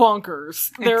is bonkers.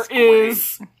 There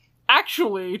is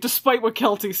actually, despite what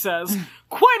Kelty says,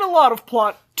 quite a lot of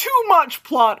plot, too much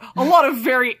plot, a lot of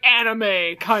very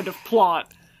anime kind of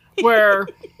plot, where...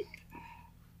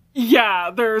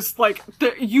 Yeah, there's, like,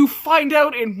 you find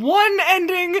out in one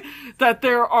ending that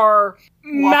there are...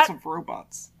 Lots of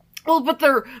robots. Well, but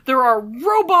there are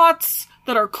robots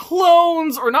that are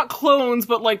clones, or not clones,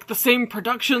 but, like, the same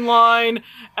production line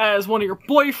as one of your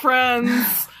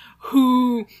boyfriends,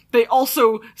 who they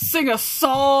also sing a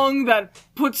song that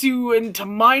puts you into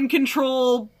mind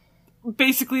control.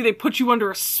 Basically, they put you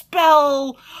under a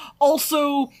spell.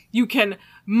 Also, you can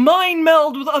mind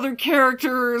meld with other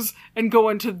characters and go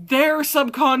into their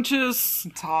subconscious.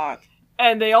 It's hot.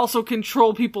 And they also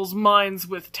control people's minds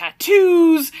with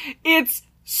tattoos. It's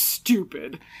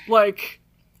stupid. Like,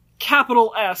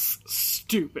 capital S,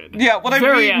 stupid. Yeah,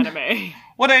 Very anime.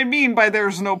 What I mean by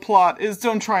there's no plot is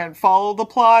don't try and follow the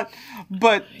plot,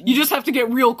 but... You just have to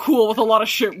get real cool with a lot of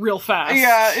shit real fast.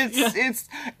 Yeah,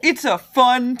 it's a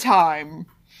fun time.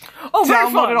 Oh,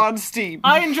 very fun. Download it on Steam.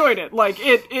 I enjoyed it. Like,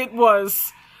 it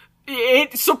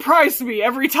surprised me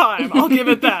every time. I'll give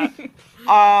it that.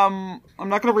 I'm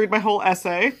not gonna read my whole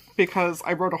essay, because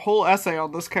I wrote a whole essay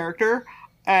on this character,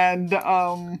 and,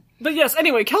 But yes,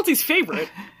 anyway, Kelty's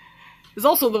favorite is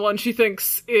also the one she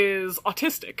thinks is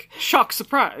autistic. Shock,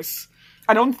 surprise.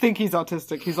 I don't think he's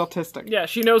autistic. He's autistic. Yeah,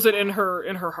 she knows it in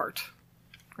her heart.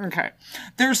 Okay.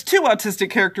 There's two autistic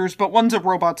characters, but one's a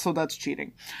robot, so that's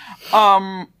cheating.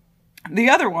 The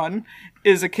other one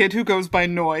is a kid who goes by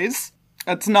Noise.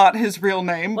 That's not his real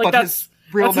name, like, but his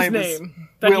real name is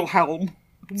Wilhelm.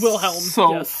 Wilhelm,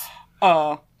 so, yes.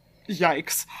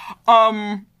 Yikes.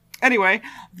 Anyway,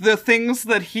 the things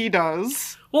that he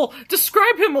does... Well,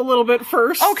 describe him a little bit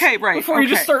first. Okay, right. Before you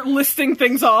just start listing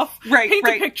things off. Right, Paint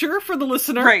a picture for the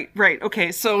listener. Right.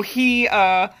 Okay, so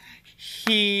I'm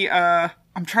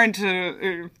trying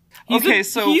to...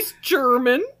 He's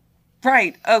German.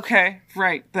 Right, okay,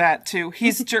 right, that too.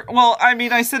 He's well, I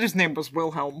mean, I said his name was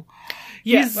Wilhelm.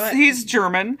 Yes. He's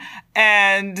German,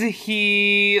 and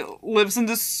he lives in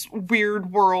this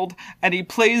weird world, and he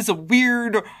plays a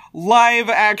weird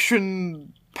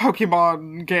live-action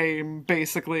Pokemon game,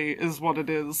 basically, is what it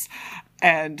is.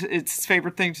 And it's his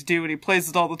favorite thing to do, and he plays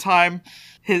it all the time.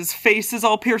 His face is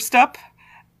all pierced up,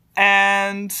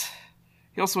 and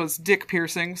he also has dick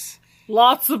piercings.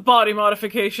 Lots of body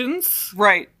modifications.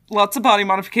 Right. Lots of body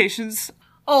modifications.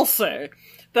 I'll say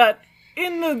that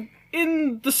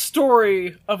in the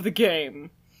story of the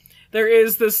game, there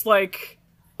is this, like,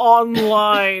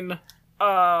 online,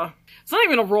 it's not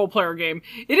even a role-player game.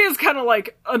 It is kind of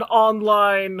like an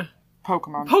online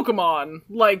Pokemon.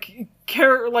 Like,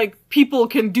 people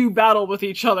can do battle with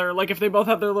each other. Like, if they both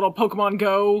have their little Pokemon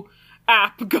Go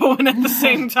app going at the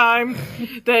same time,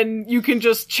 then you can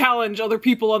just challenge other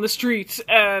people on the street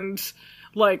and,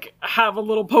 like, have a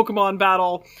little Pokemon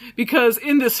battle. Because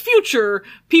in this future,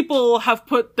 people have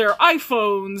put their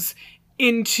iPhones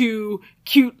into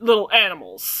cute little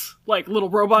animals. Like, little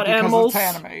robot animals.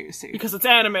 Because it's anime, you see. Because it's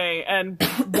anime, and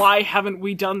why haven't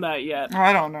we done that yet?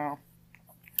 I don't know.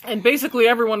 And basically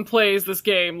everyone plays this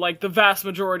game, like, the vast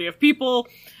majority of people.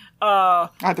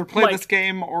 Either play this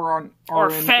game or in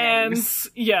fans. Games.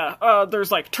 Yeah,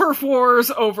 there's, like, turf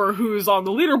wars over who's on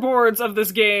the leaderboards of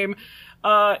this game.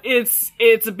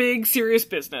 It's a big, serious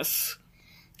business.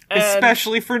 And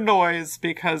especially for Noise,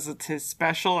 because it's his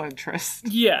special interest.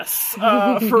 Yes.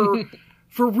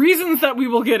 For reasons that we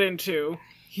will get into,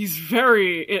 he's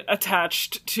very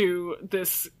attached to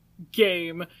this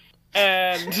game,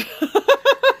 and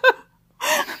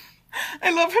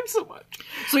I love him so much.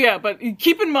 So yeah, but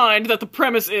keep in mind that the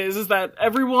premise is that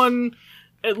everyone,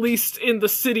 at least in the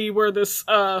city where this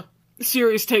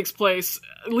series takes place,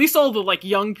 at least all the, like,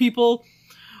 young people,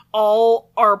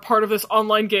 all are part of this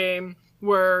online game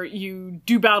where you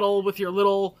do battle with your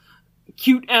little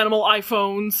cute animal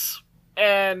iPhones,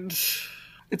 and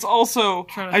it's also,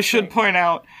 I should point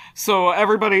out, so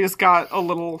everybody's got a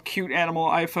little cute animal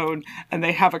iPhone, and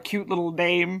they have a cute little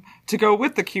name to go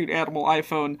with the cute animal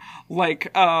iPhone. Like,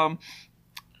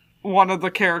 one of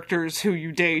the characters who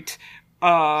you date,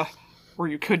 or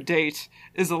you could date,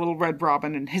 is a little red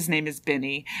robin, and his name is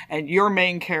Benny. And your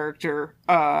main character,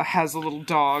 has a little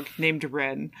dog named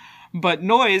Ren. But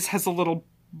Noise has a little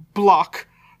block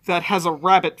that has a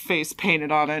rabbit face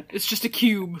painted on it. It's just a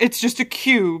cube. It's just a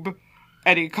cube,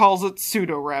 and he calls it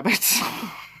Pseudo Rabbit.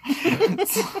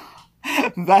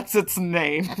 That's its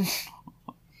name.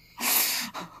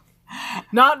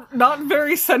 Not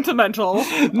very sentimental.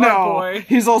 No, boy.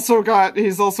 He's also got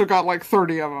like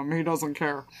 30 of them. He doesn't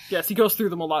care. Yes, he goes through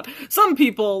them a lot. Some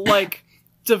people, like,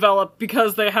 develop,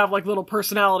 because they have, like, little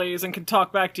personalities and can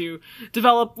talk back to you,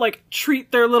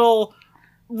 treat their little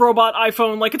robot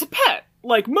iPhone like it's a pet.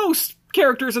 Like, most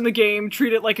characters in the game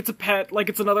treat it like it's a pet, like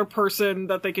it's another person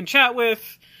that they can chat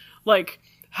with, like,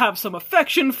 have some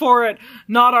affection for it.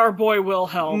 Not our boy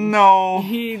Wilhelm. No.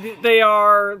 They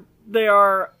are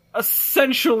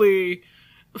essentially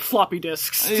floppy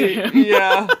disks to him.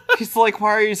 Yeah. He's like,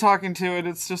 why are you talking to it?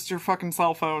 It's just your fucking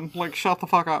cell phone. Like, shut the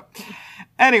fuck up.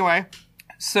 Anyway,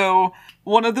 so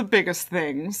one of the biggest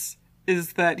things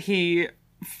is that he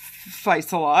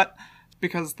fights a lot,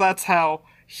 because that's how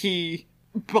he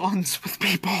bonds with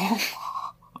people.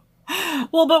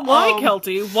 Well, but why,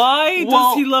 Kelty? Why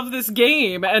does he love this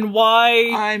game? And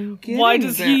why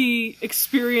does he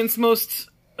experience most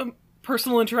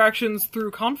personal interactions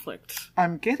through conflict?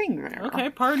 I'm getting there. Okay,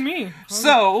 pardon me.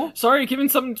 So... Sorry, giving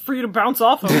something for you to bounce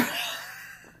off of.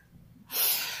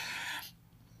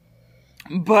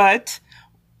 But,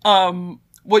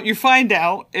 what you find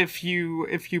out if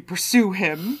you pursue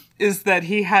him is that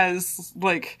he has,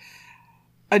 like,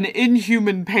 an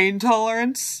inhuman pain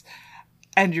tolerance,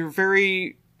 and you're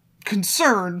very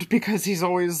concerned because he's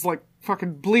always, like,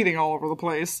 fucking bleeding all over the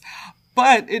place.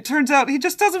 But it turns out he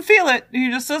just doesn't feel it. He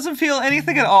just doesn't feel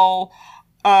anything at all.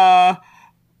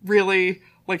 Really,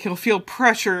 like, he'll feel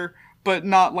pressure, but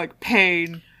not, like,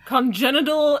 pain.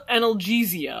 Congenital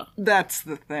analgesia. That's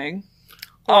the thing.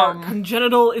 Or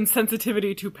congenital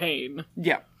insensitivity to pain.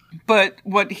 Yeah. But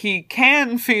what he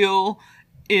can feel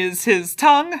is his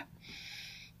tongue.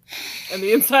 And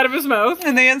the inside of his mouth.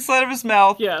 And the inside of his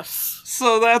mouth. Yes.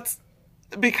 So that's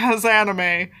because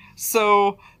anime.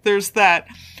 So there's that.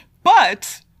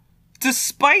 But,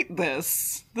 despite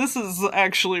this is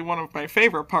actually one of my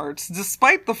favorite parts,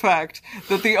 despite the fact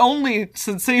that the only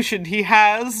sensation he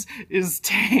has is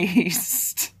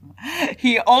taste.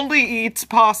 He only eats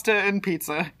pasta and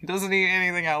pizza. He doesn't eat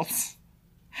anything else.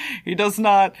 He does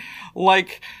not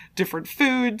like different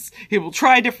foods. He will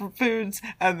try different foods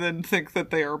and then think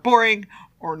that they are boring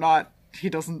or not. He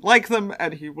doesn't like them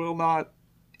and he will not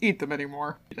eat them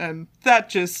anymore. And that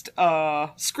just,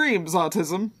 screams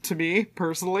autism to me,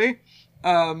 personally.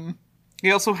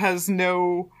 He also has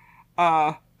no,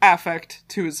 affect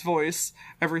to his voice.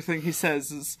 Everything he says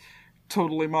is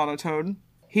totally monotone.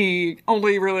 He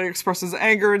only really expresses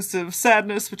anger instead of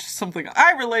sadness, which is something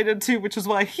I related to, which is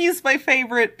why he's my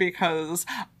favorite, because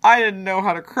I didn't know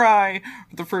how to cry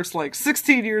for the first,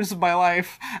 16 years of my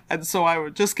life, and so I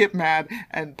would just get mad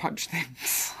and punch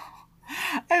things.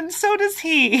 And so does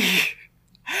he.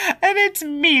 And it's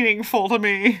meaningful to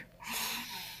me.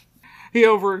 He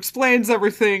over-explains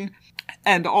everything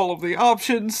and all of the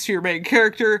options to your main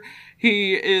character.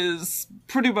 He is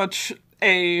pretty much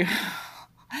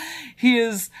He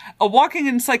is a walking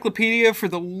encyclopedia for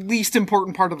the least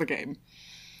important part of the game.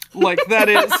 That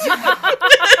is...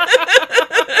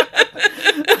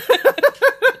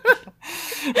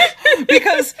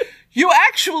 Because you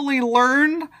actually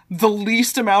learn the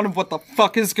least amount of what the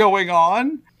fuck is going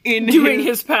on in doing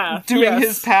his path.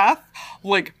 His path.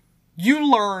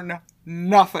 You learn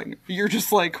nothing. You're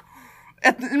just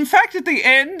in fact, at the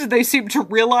end, they seem to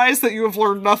realize that you have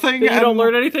learned nothing. You don't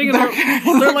learn anything?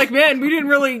 And they're like, man, we didn't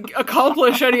really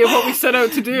accomplish any of what we set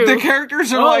out to do. The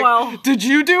characters are Did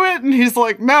you do it? And he's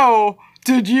like, no.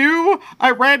 Did you?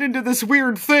 I ran into this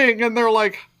weird thing. And they're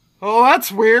like, oh,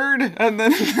 that's weird. And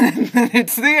then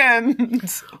it's the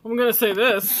end. I'm gonna say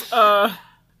this.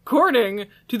 According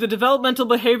to the Developmental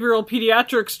Behavioral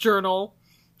Pediatrics Journal,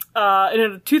 in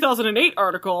a 2008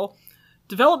 article,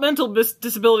 developmental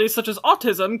disabilities such as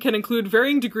autism can include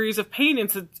varying degrees of pain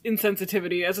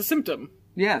insensitivity as a symptom.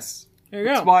 Yes. There you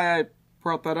go. That's why I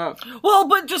brought that up. Well,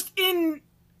 but just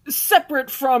separate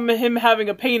from him having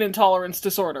a pain intolerance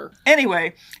disorder.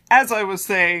 Anyway, as I was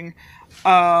saying,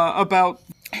 about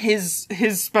his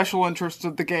special interest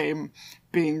of the game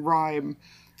being Rhyme,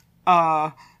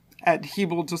 and he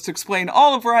will just explain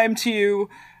all of Rhyme to you,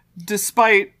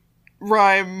 despite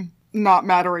Rhyme not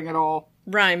mattering at all.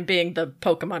 Rhyme being the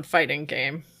Pokemon fighting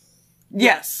game.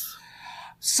 Yes.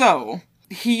 So,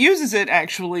 he uses it,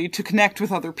 actually, to connect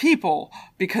with other people,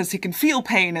 because he can feel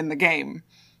pain in the game.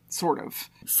 Sort of.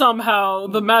 Somehow,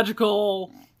 the magic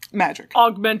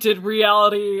augmented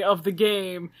reality of the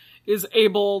game is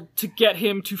able to get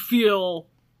him to feel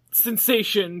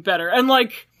sensation better. And,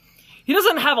 he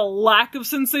doesn't have a lack of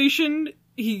sensation.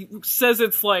 He says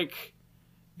it's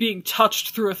being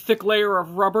touched through a thick layer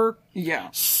of rubber. Yeah.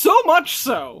 So much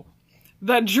so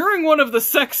that during one of the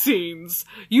sex scenes,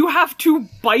 you have to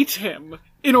bite him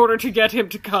in order to get him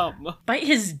to come. Bite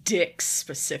his dick,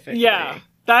 specifically. Yeah.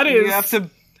 That is... You have to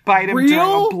bite him during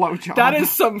a blowjob. That is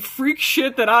some freak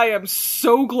shit that I am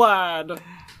so glad,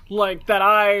 that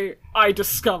I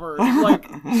discovered.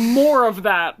 More of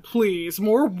that, please.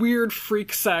 More weird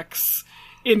freak sex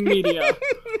in media.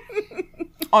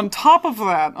 On top of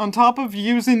that, on top of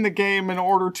using the game in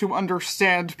order to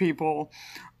understand people,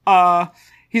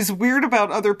 he's weird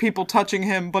about other people touching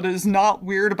him, but is not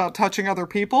weird about touching other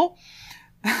people.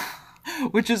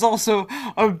 Which is also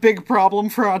a big problem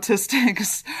for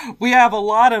autistics. We have a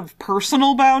lot of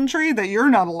personal boundary that you're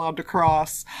not allowed to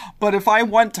cross, but if I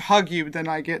want to hug you, then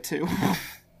I get to.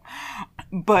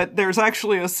 But there's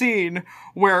actually a scene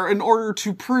where, in order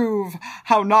to prove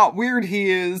how not weird he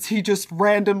is, he just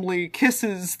randomly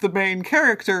kisses the main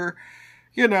character,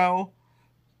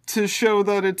 to show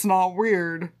that it's not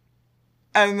weird.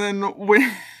 And then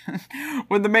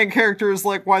when the main character is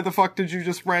like, why the fuck did you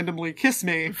just randomly kiss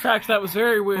me? In fact, that was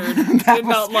very weird.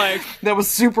 That was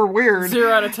super weird.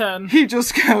 0 out of 10. He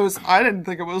just goes, I didn't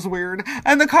think it was weird.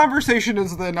 And the conversation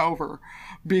is then over.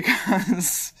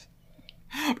 Because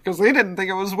they didn't think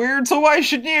it was weird, so why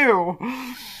should you?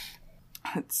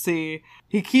 Let's see.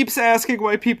 He keeps asking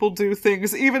why people do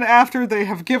things even after they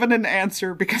have given an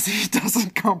answer because he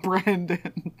doesn't comprehend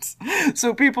it.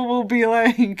 So people will be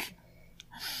like,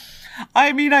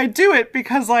 I mean, I do it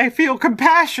because I feel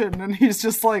compassion. And he's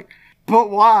just like, but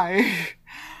why?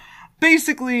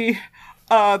 Basically,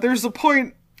 there's a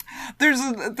point, there's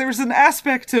an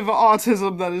aspect of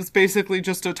autism that is basically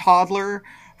just a toddler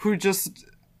who just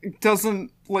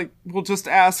doesn't, will just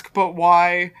ask, but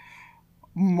why?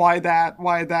 Why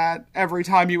that, every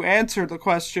time you answer the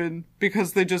question,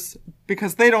 because they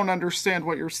don't understand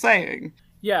what you're saying.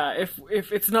 Yeah, if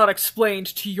it's not explained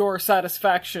to your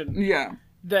satisfaction. Yeah.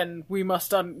 Then we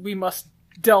must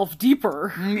delve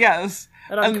deeper. Yes.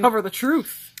 And uncover the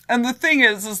truth. And the thing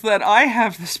is that I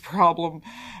have this problem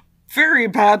very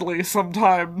badly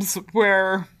sometimes,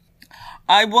 where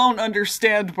I won't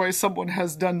understand why someone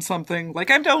has done something.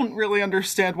 I don't really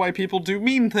understand why people do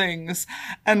mean things.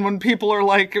 And when people are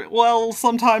like, well,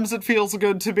 sometimes it feels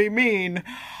good to be mean,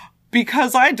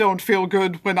 because I don't feel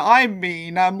good when I'm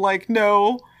mean, I'm like,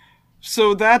 no.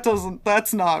 So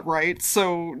that's not right.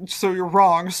 So you're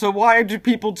wrong. So why do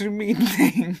people do mean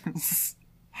things?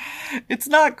 It's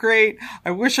not great.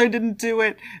 I wish I didn't do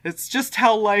it. It's just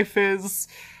how life is.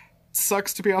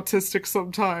 sucks to be autistic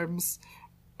sometimes.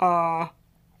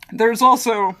 There's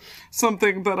also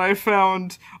something that I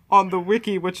found on the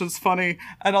wiki, which is funny,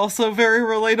 and also very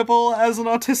relatable as an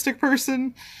autistic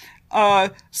person.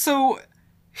 So,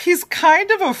 he's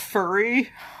kind of a furry.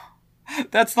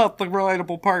 That's not the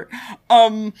relatable part.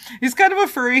 He's kind of a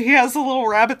furry. He has a little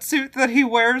rabbit suit that he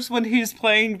wears when he's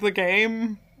playing the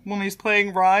game, when he's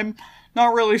playing Rime.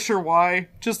 Not really sure why.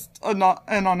 Just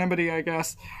anonymity, I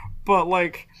guess. But,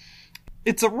 like,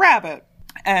 it's a rabbit.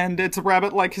 And it's a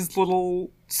rabbit like his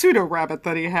little pseudo-rabbit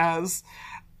that he has.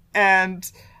 And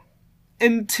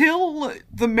until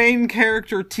the main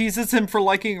character teases him for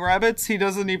liking rabbits, he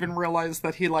doesn't even realize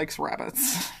that he likes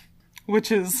rabbits.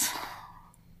 Which is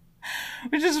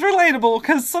relatable,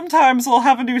 because sometimes we'll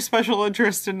have a new special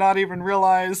interest and not even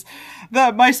realize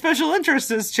that my special interest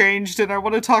has changed and I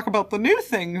want to talk about the new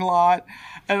thing a lot.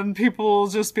 And people will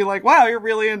just be like, wow, you're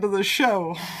really into this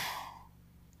show.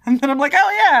 And then I'm like,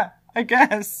 oh yeah, I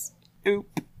guess.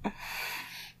 Oop.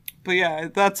 But yeah,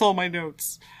 that's all my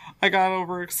notes. I got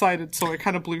overexcited, so I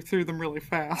kind of blew through them really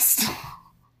fast.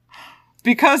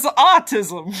 Because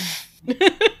autism!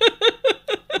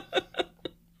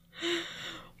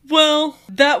 Well,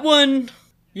 that one,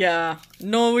 yeah,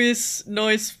 Noise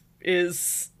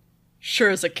is sure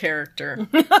is a character.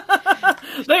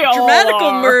 They all Dramatical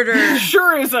are. Murder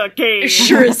Sure is a game.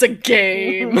 sure is a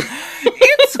game.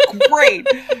 It's great!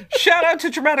 Shout out to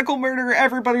Dramatical Murder,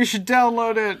 everybody should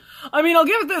download it. I mean, I'll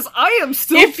give it this. I am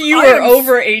still... If you I are am-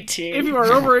 over 18. If you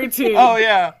are over 18. Oh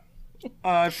yeah.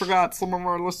 I forgot some of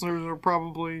our listeners are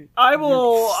probably... I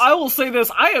will say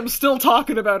this, I am still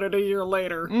talking about it a year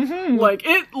later. Mm-hmm. Like,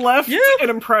 it left an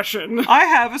impression. I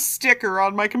have a sticker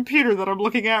on my computer that I'm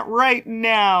looking at right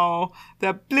now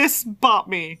that Bliss bought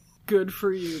me. Good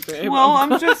for you, babe. Well,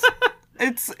 I'm just...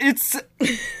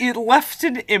 It left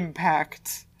an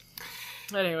impact.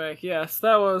 Anyway, yes,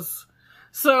 that was...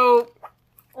 So,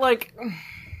 like...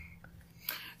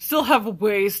 Still have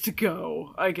ways to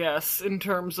go, I guess, in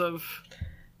terms of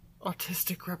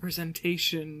autistic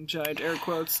representation, giant air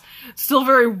quotes. Still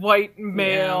very white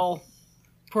male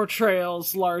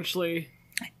portrayals, largely.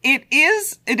 It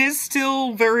is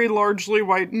still very largely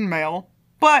white and male,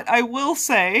 but I will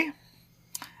say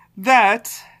that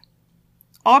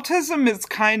autism is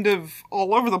kind of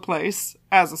all over the place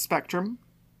as a spectrum.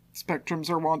 Spectrums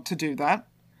are wont to do that.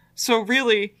 So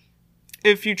really,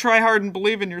 if you try hard and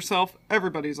believe in yourself,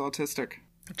 everybody's autistic.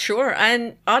 Sure,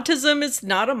 and autism is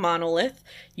not a monolith.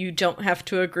 You don't have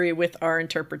to agree with our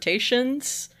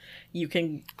interpretations. You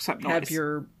can Except have noise.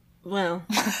 your... Well...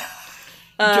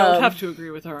 Don't have to agree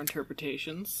with our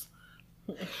interpretations.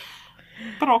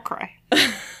 But I'll cry.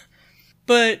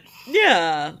 But,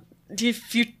 yeah,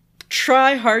 if you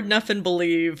try hard enough and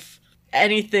believe,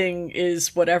 anything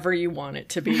is whatever you want it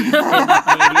to be in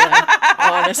media,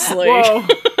 honestly. Whoa.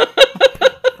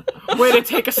 Way to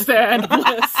take a stand,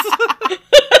 Bliss.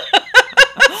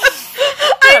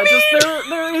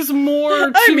 There is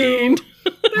more to...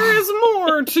 There is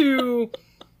more to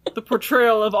the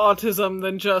portrayal of autism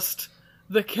than just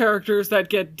the characters that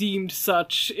get deemed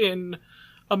such in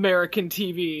American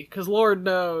TV. Because Lord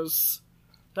knows,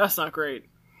 that's not great.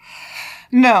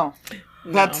 No.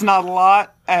 That's not a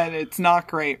lot, and it's not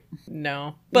great.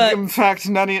 No. But in fact,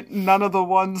 none of the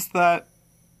ones that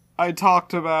I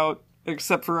talked about,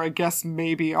 except for, I guess,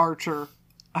 maybe Archer,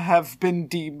 have been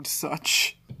deemed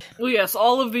such. Well, yes,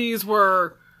 all of these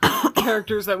were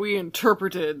characters that we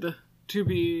interpreted to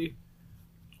be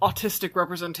autistic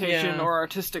representation or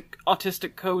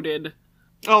autistic coded.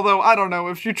 Although, I don't know,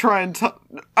 if you try and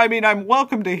I mean, I'm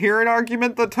welcome to hear an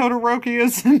argument that Todoroki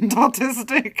isn't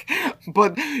autistic,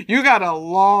 but you got a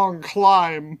long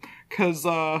climb, cause,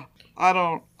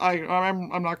 I'm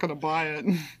not gonna buy it.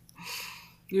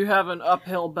 You have an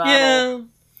uphill battle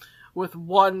with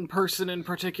one person in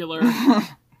particular.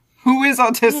 Who is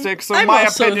autistic, so I'm my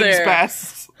also opinion's there.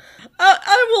 best.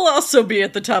 I will also be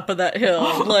at the top of that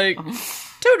hill. Like,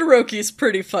 Todoroki's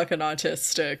pretty fucking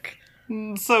autistic.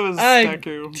 So is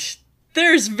Deku.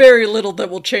 There's very little that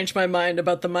will change my mind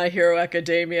about the My Hero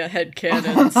Academia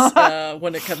headcanons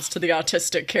when it comes to the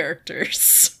autistic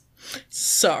characters.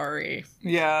 Sorry.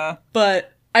 Yeah.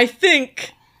 But I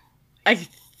think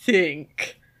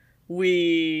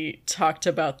we talked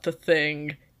about the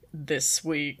thing this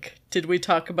week. Did we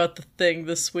talk about the thing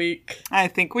this week? I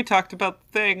think we talked about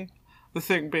the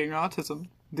thing being autism.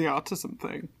 The autism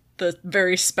thing. The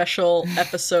very special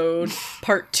episode,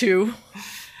 part 2.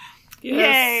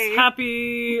 Yes. Yay!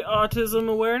 Happy Autism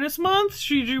Awareness Month.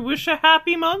 Should you wish a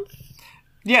happy month?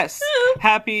 Yes.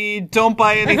 Happy don't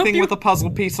buy hope anything you- with a puzzle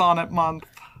piece on it month.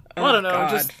 I don't know, God.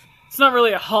 just it's not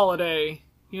really a holiday.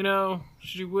 You know,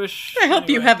 should you wish... I hope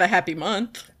you anyway. have a happy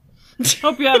month.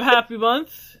 Hope you have a happy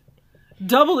month.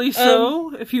 Doubly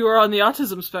so if you are on the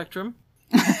autism spectrum.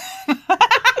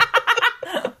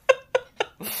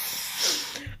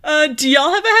 Do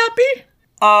y'all have a happy?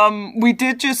 We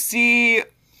did just see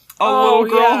a little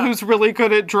girl who's really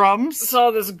good at drums. Saw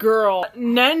this girl,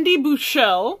 Nandi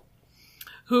Bushell,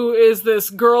 who is this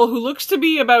girl who looks to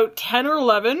be about 10 or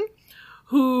 11,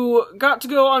 who got to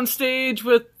go on stage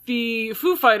with the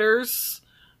Foo Fighters,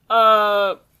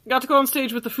 last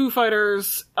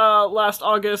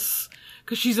August,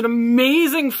 because she's an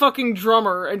amazing fucking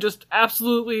drummer and just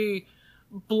absolutely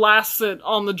blasts it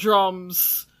on the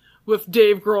drums with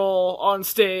Dave Grohl on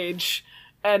stage,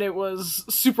 and it was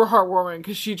super heartwarming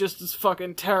because she just is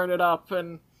fucking tearing it up,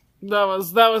 and that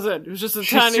was it. It was just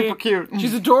She's super cute.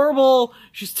 She's adorable,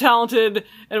 she's talented,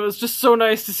 and it was just so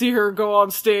nice to see her go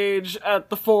on stage at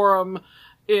the Forum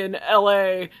in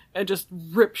LA and just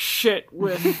rip shit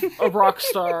with a rock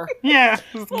star. Yeah,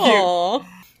 it was cute. Aww.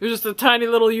 It was just a tiny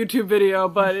little YouTube video,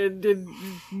 but it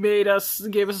gave us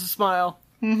a smile.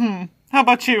 How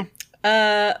about you?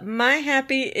 My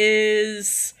happy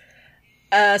is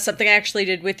something I actually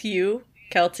did with you,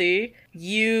 Kelty.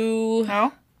 You,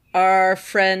 No? our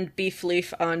friend Beef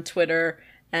Leaf on Twitter,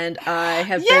 and I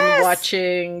have been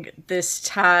watching this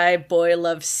Thai boy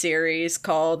love series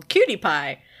called Cutie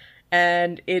Pie.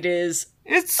 And it's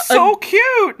so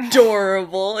cute!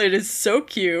 adorable. It is so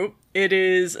cute. It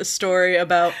is a story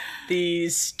about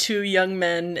these two young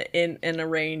men in an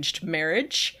arranged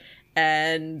marriage,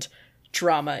 and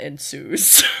drama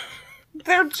ensues.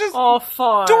 They're just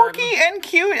Fun. dorky and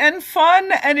cute and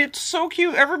fun, and it's so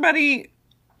cute. Everybody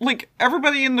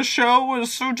in the show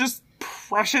was so just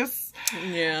precious.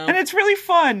 Yeah. And it's really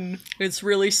fun. It's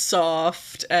really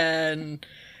soft, and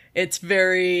it's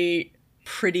very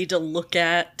pretty to look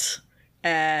at,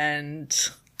 and...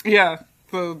 Yeah,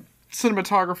 the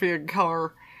cinematography and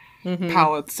color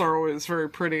palettes are always very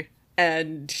pretty.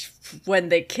 And when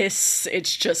they kiss,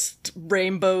 it's just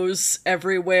rainbows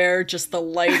everywhere, just the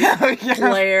lighting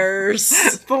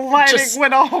flares. The lighting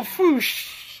went all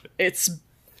whoosh. It's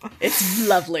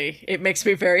lovely. It makes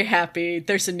me very happy.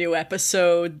 There's a new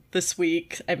episode this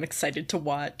week I'm excited to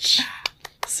watch.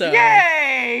 So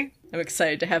Yay! I'm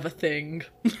excited to have a thing.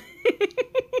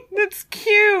 It's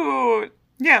cute.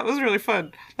 Yeah, it was really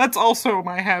fun. That's also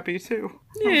my happy, too.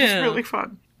 It was just really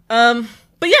fun.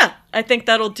 But yeah, I think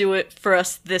that'll do it for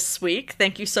us this week.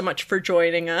 Thank you so much for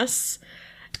joining us.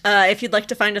 If you'd like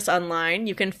to find us online,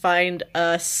 you can find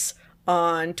us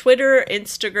on Twitter,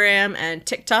 Instagram, and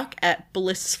TikTok at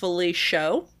Blissfully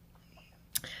Show.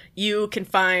 You can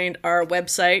find our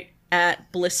website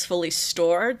at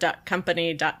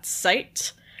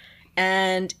blissfullystore.company.site.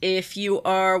 And if you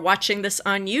are watching this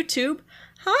on YouTube,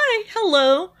 hi,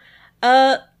 hello.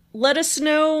 Let us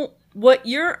know what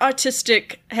your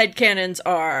autistic headcanons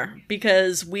are,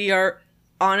 because we are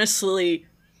honestly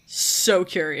so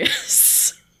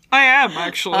curious. I am,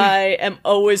 actually. I am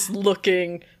always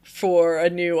looking for a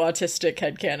new autistic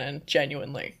headcanon,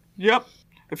 genuinely. Yep.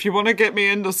 If you want to get me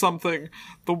into something,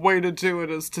 the way to do it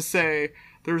is to say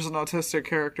there's an autistic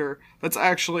character. That's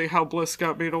actually how Bliss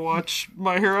got me to watch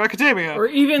My Hero Academia. Or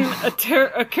even a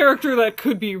character that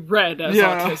could be read as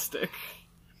autistic.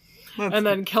 And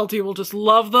then Kelty will just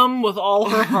love them with all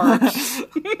her heart.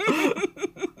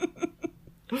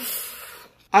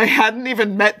 I hadn't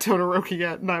even met Todoroki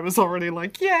yet, and I was already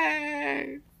like,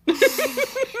 yay!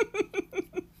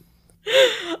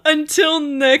 Until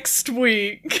next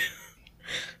week.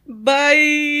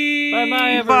 Bye!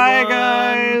 Bye-bye, everyone. Bye,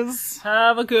 guys!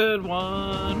 Have a good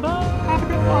one. Bye! Have a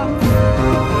good one.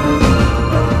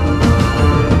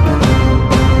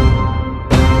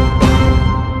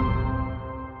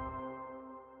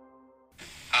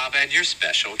 Abed, you're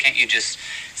special. Can't you just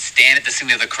stand at the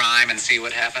scene of the crime and see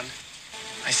what happened?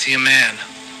 I see a man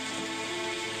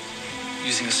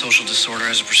using a social disorder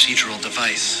as a procedural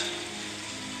device.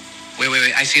 Wait.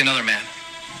 I see another man.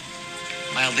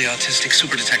 Mildly autistic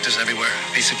super detectives everywhere.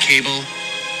 Basic cable,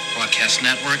 broadcast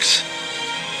networks.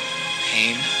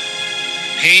 Pain.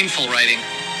 Painful writing.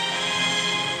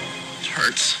 It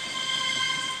hurts.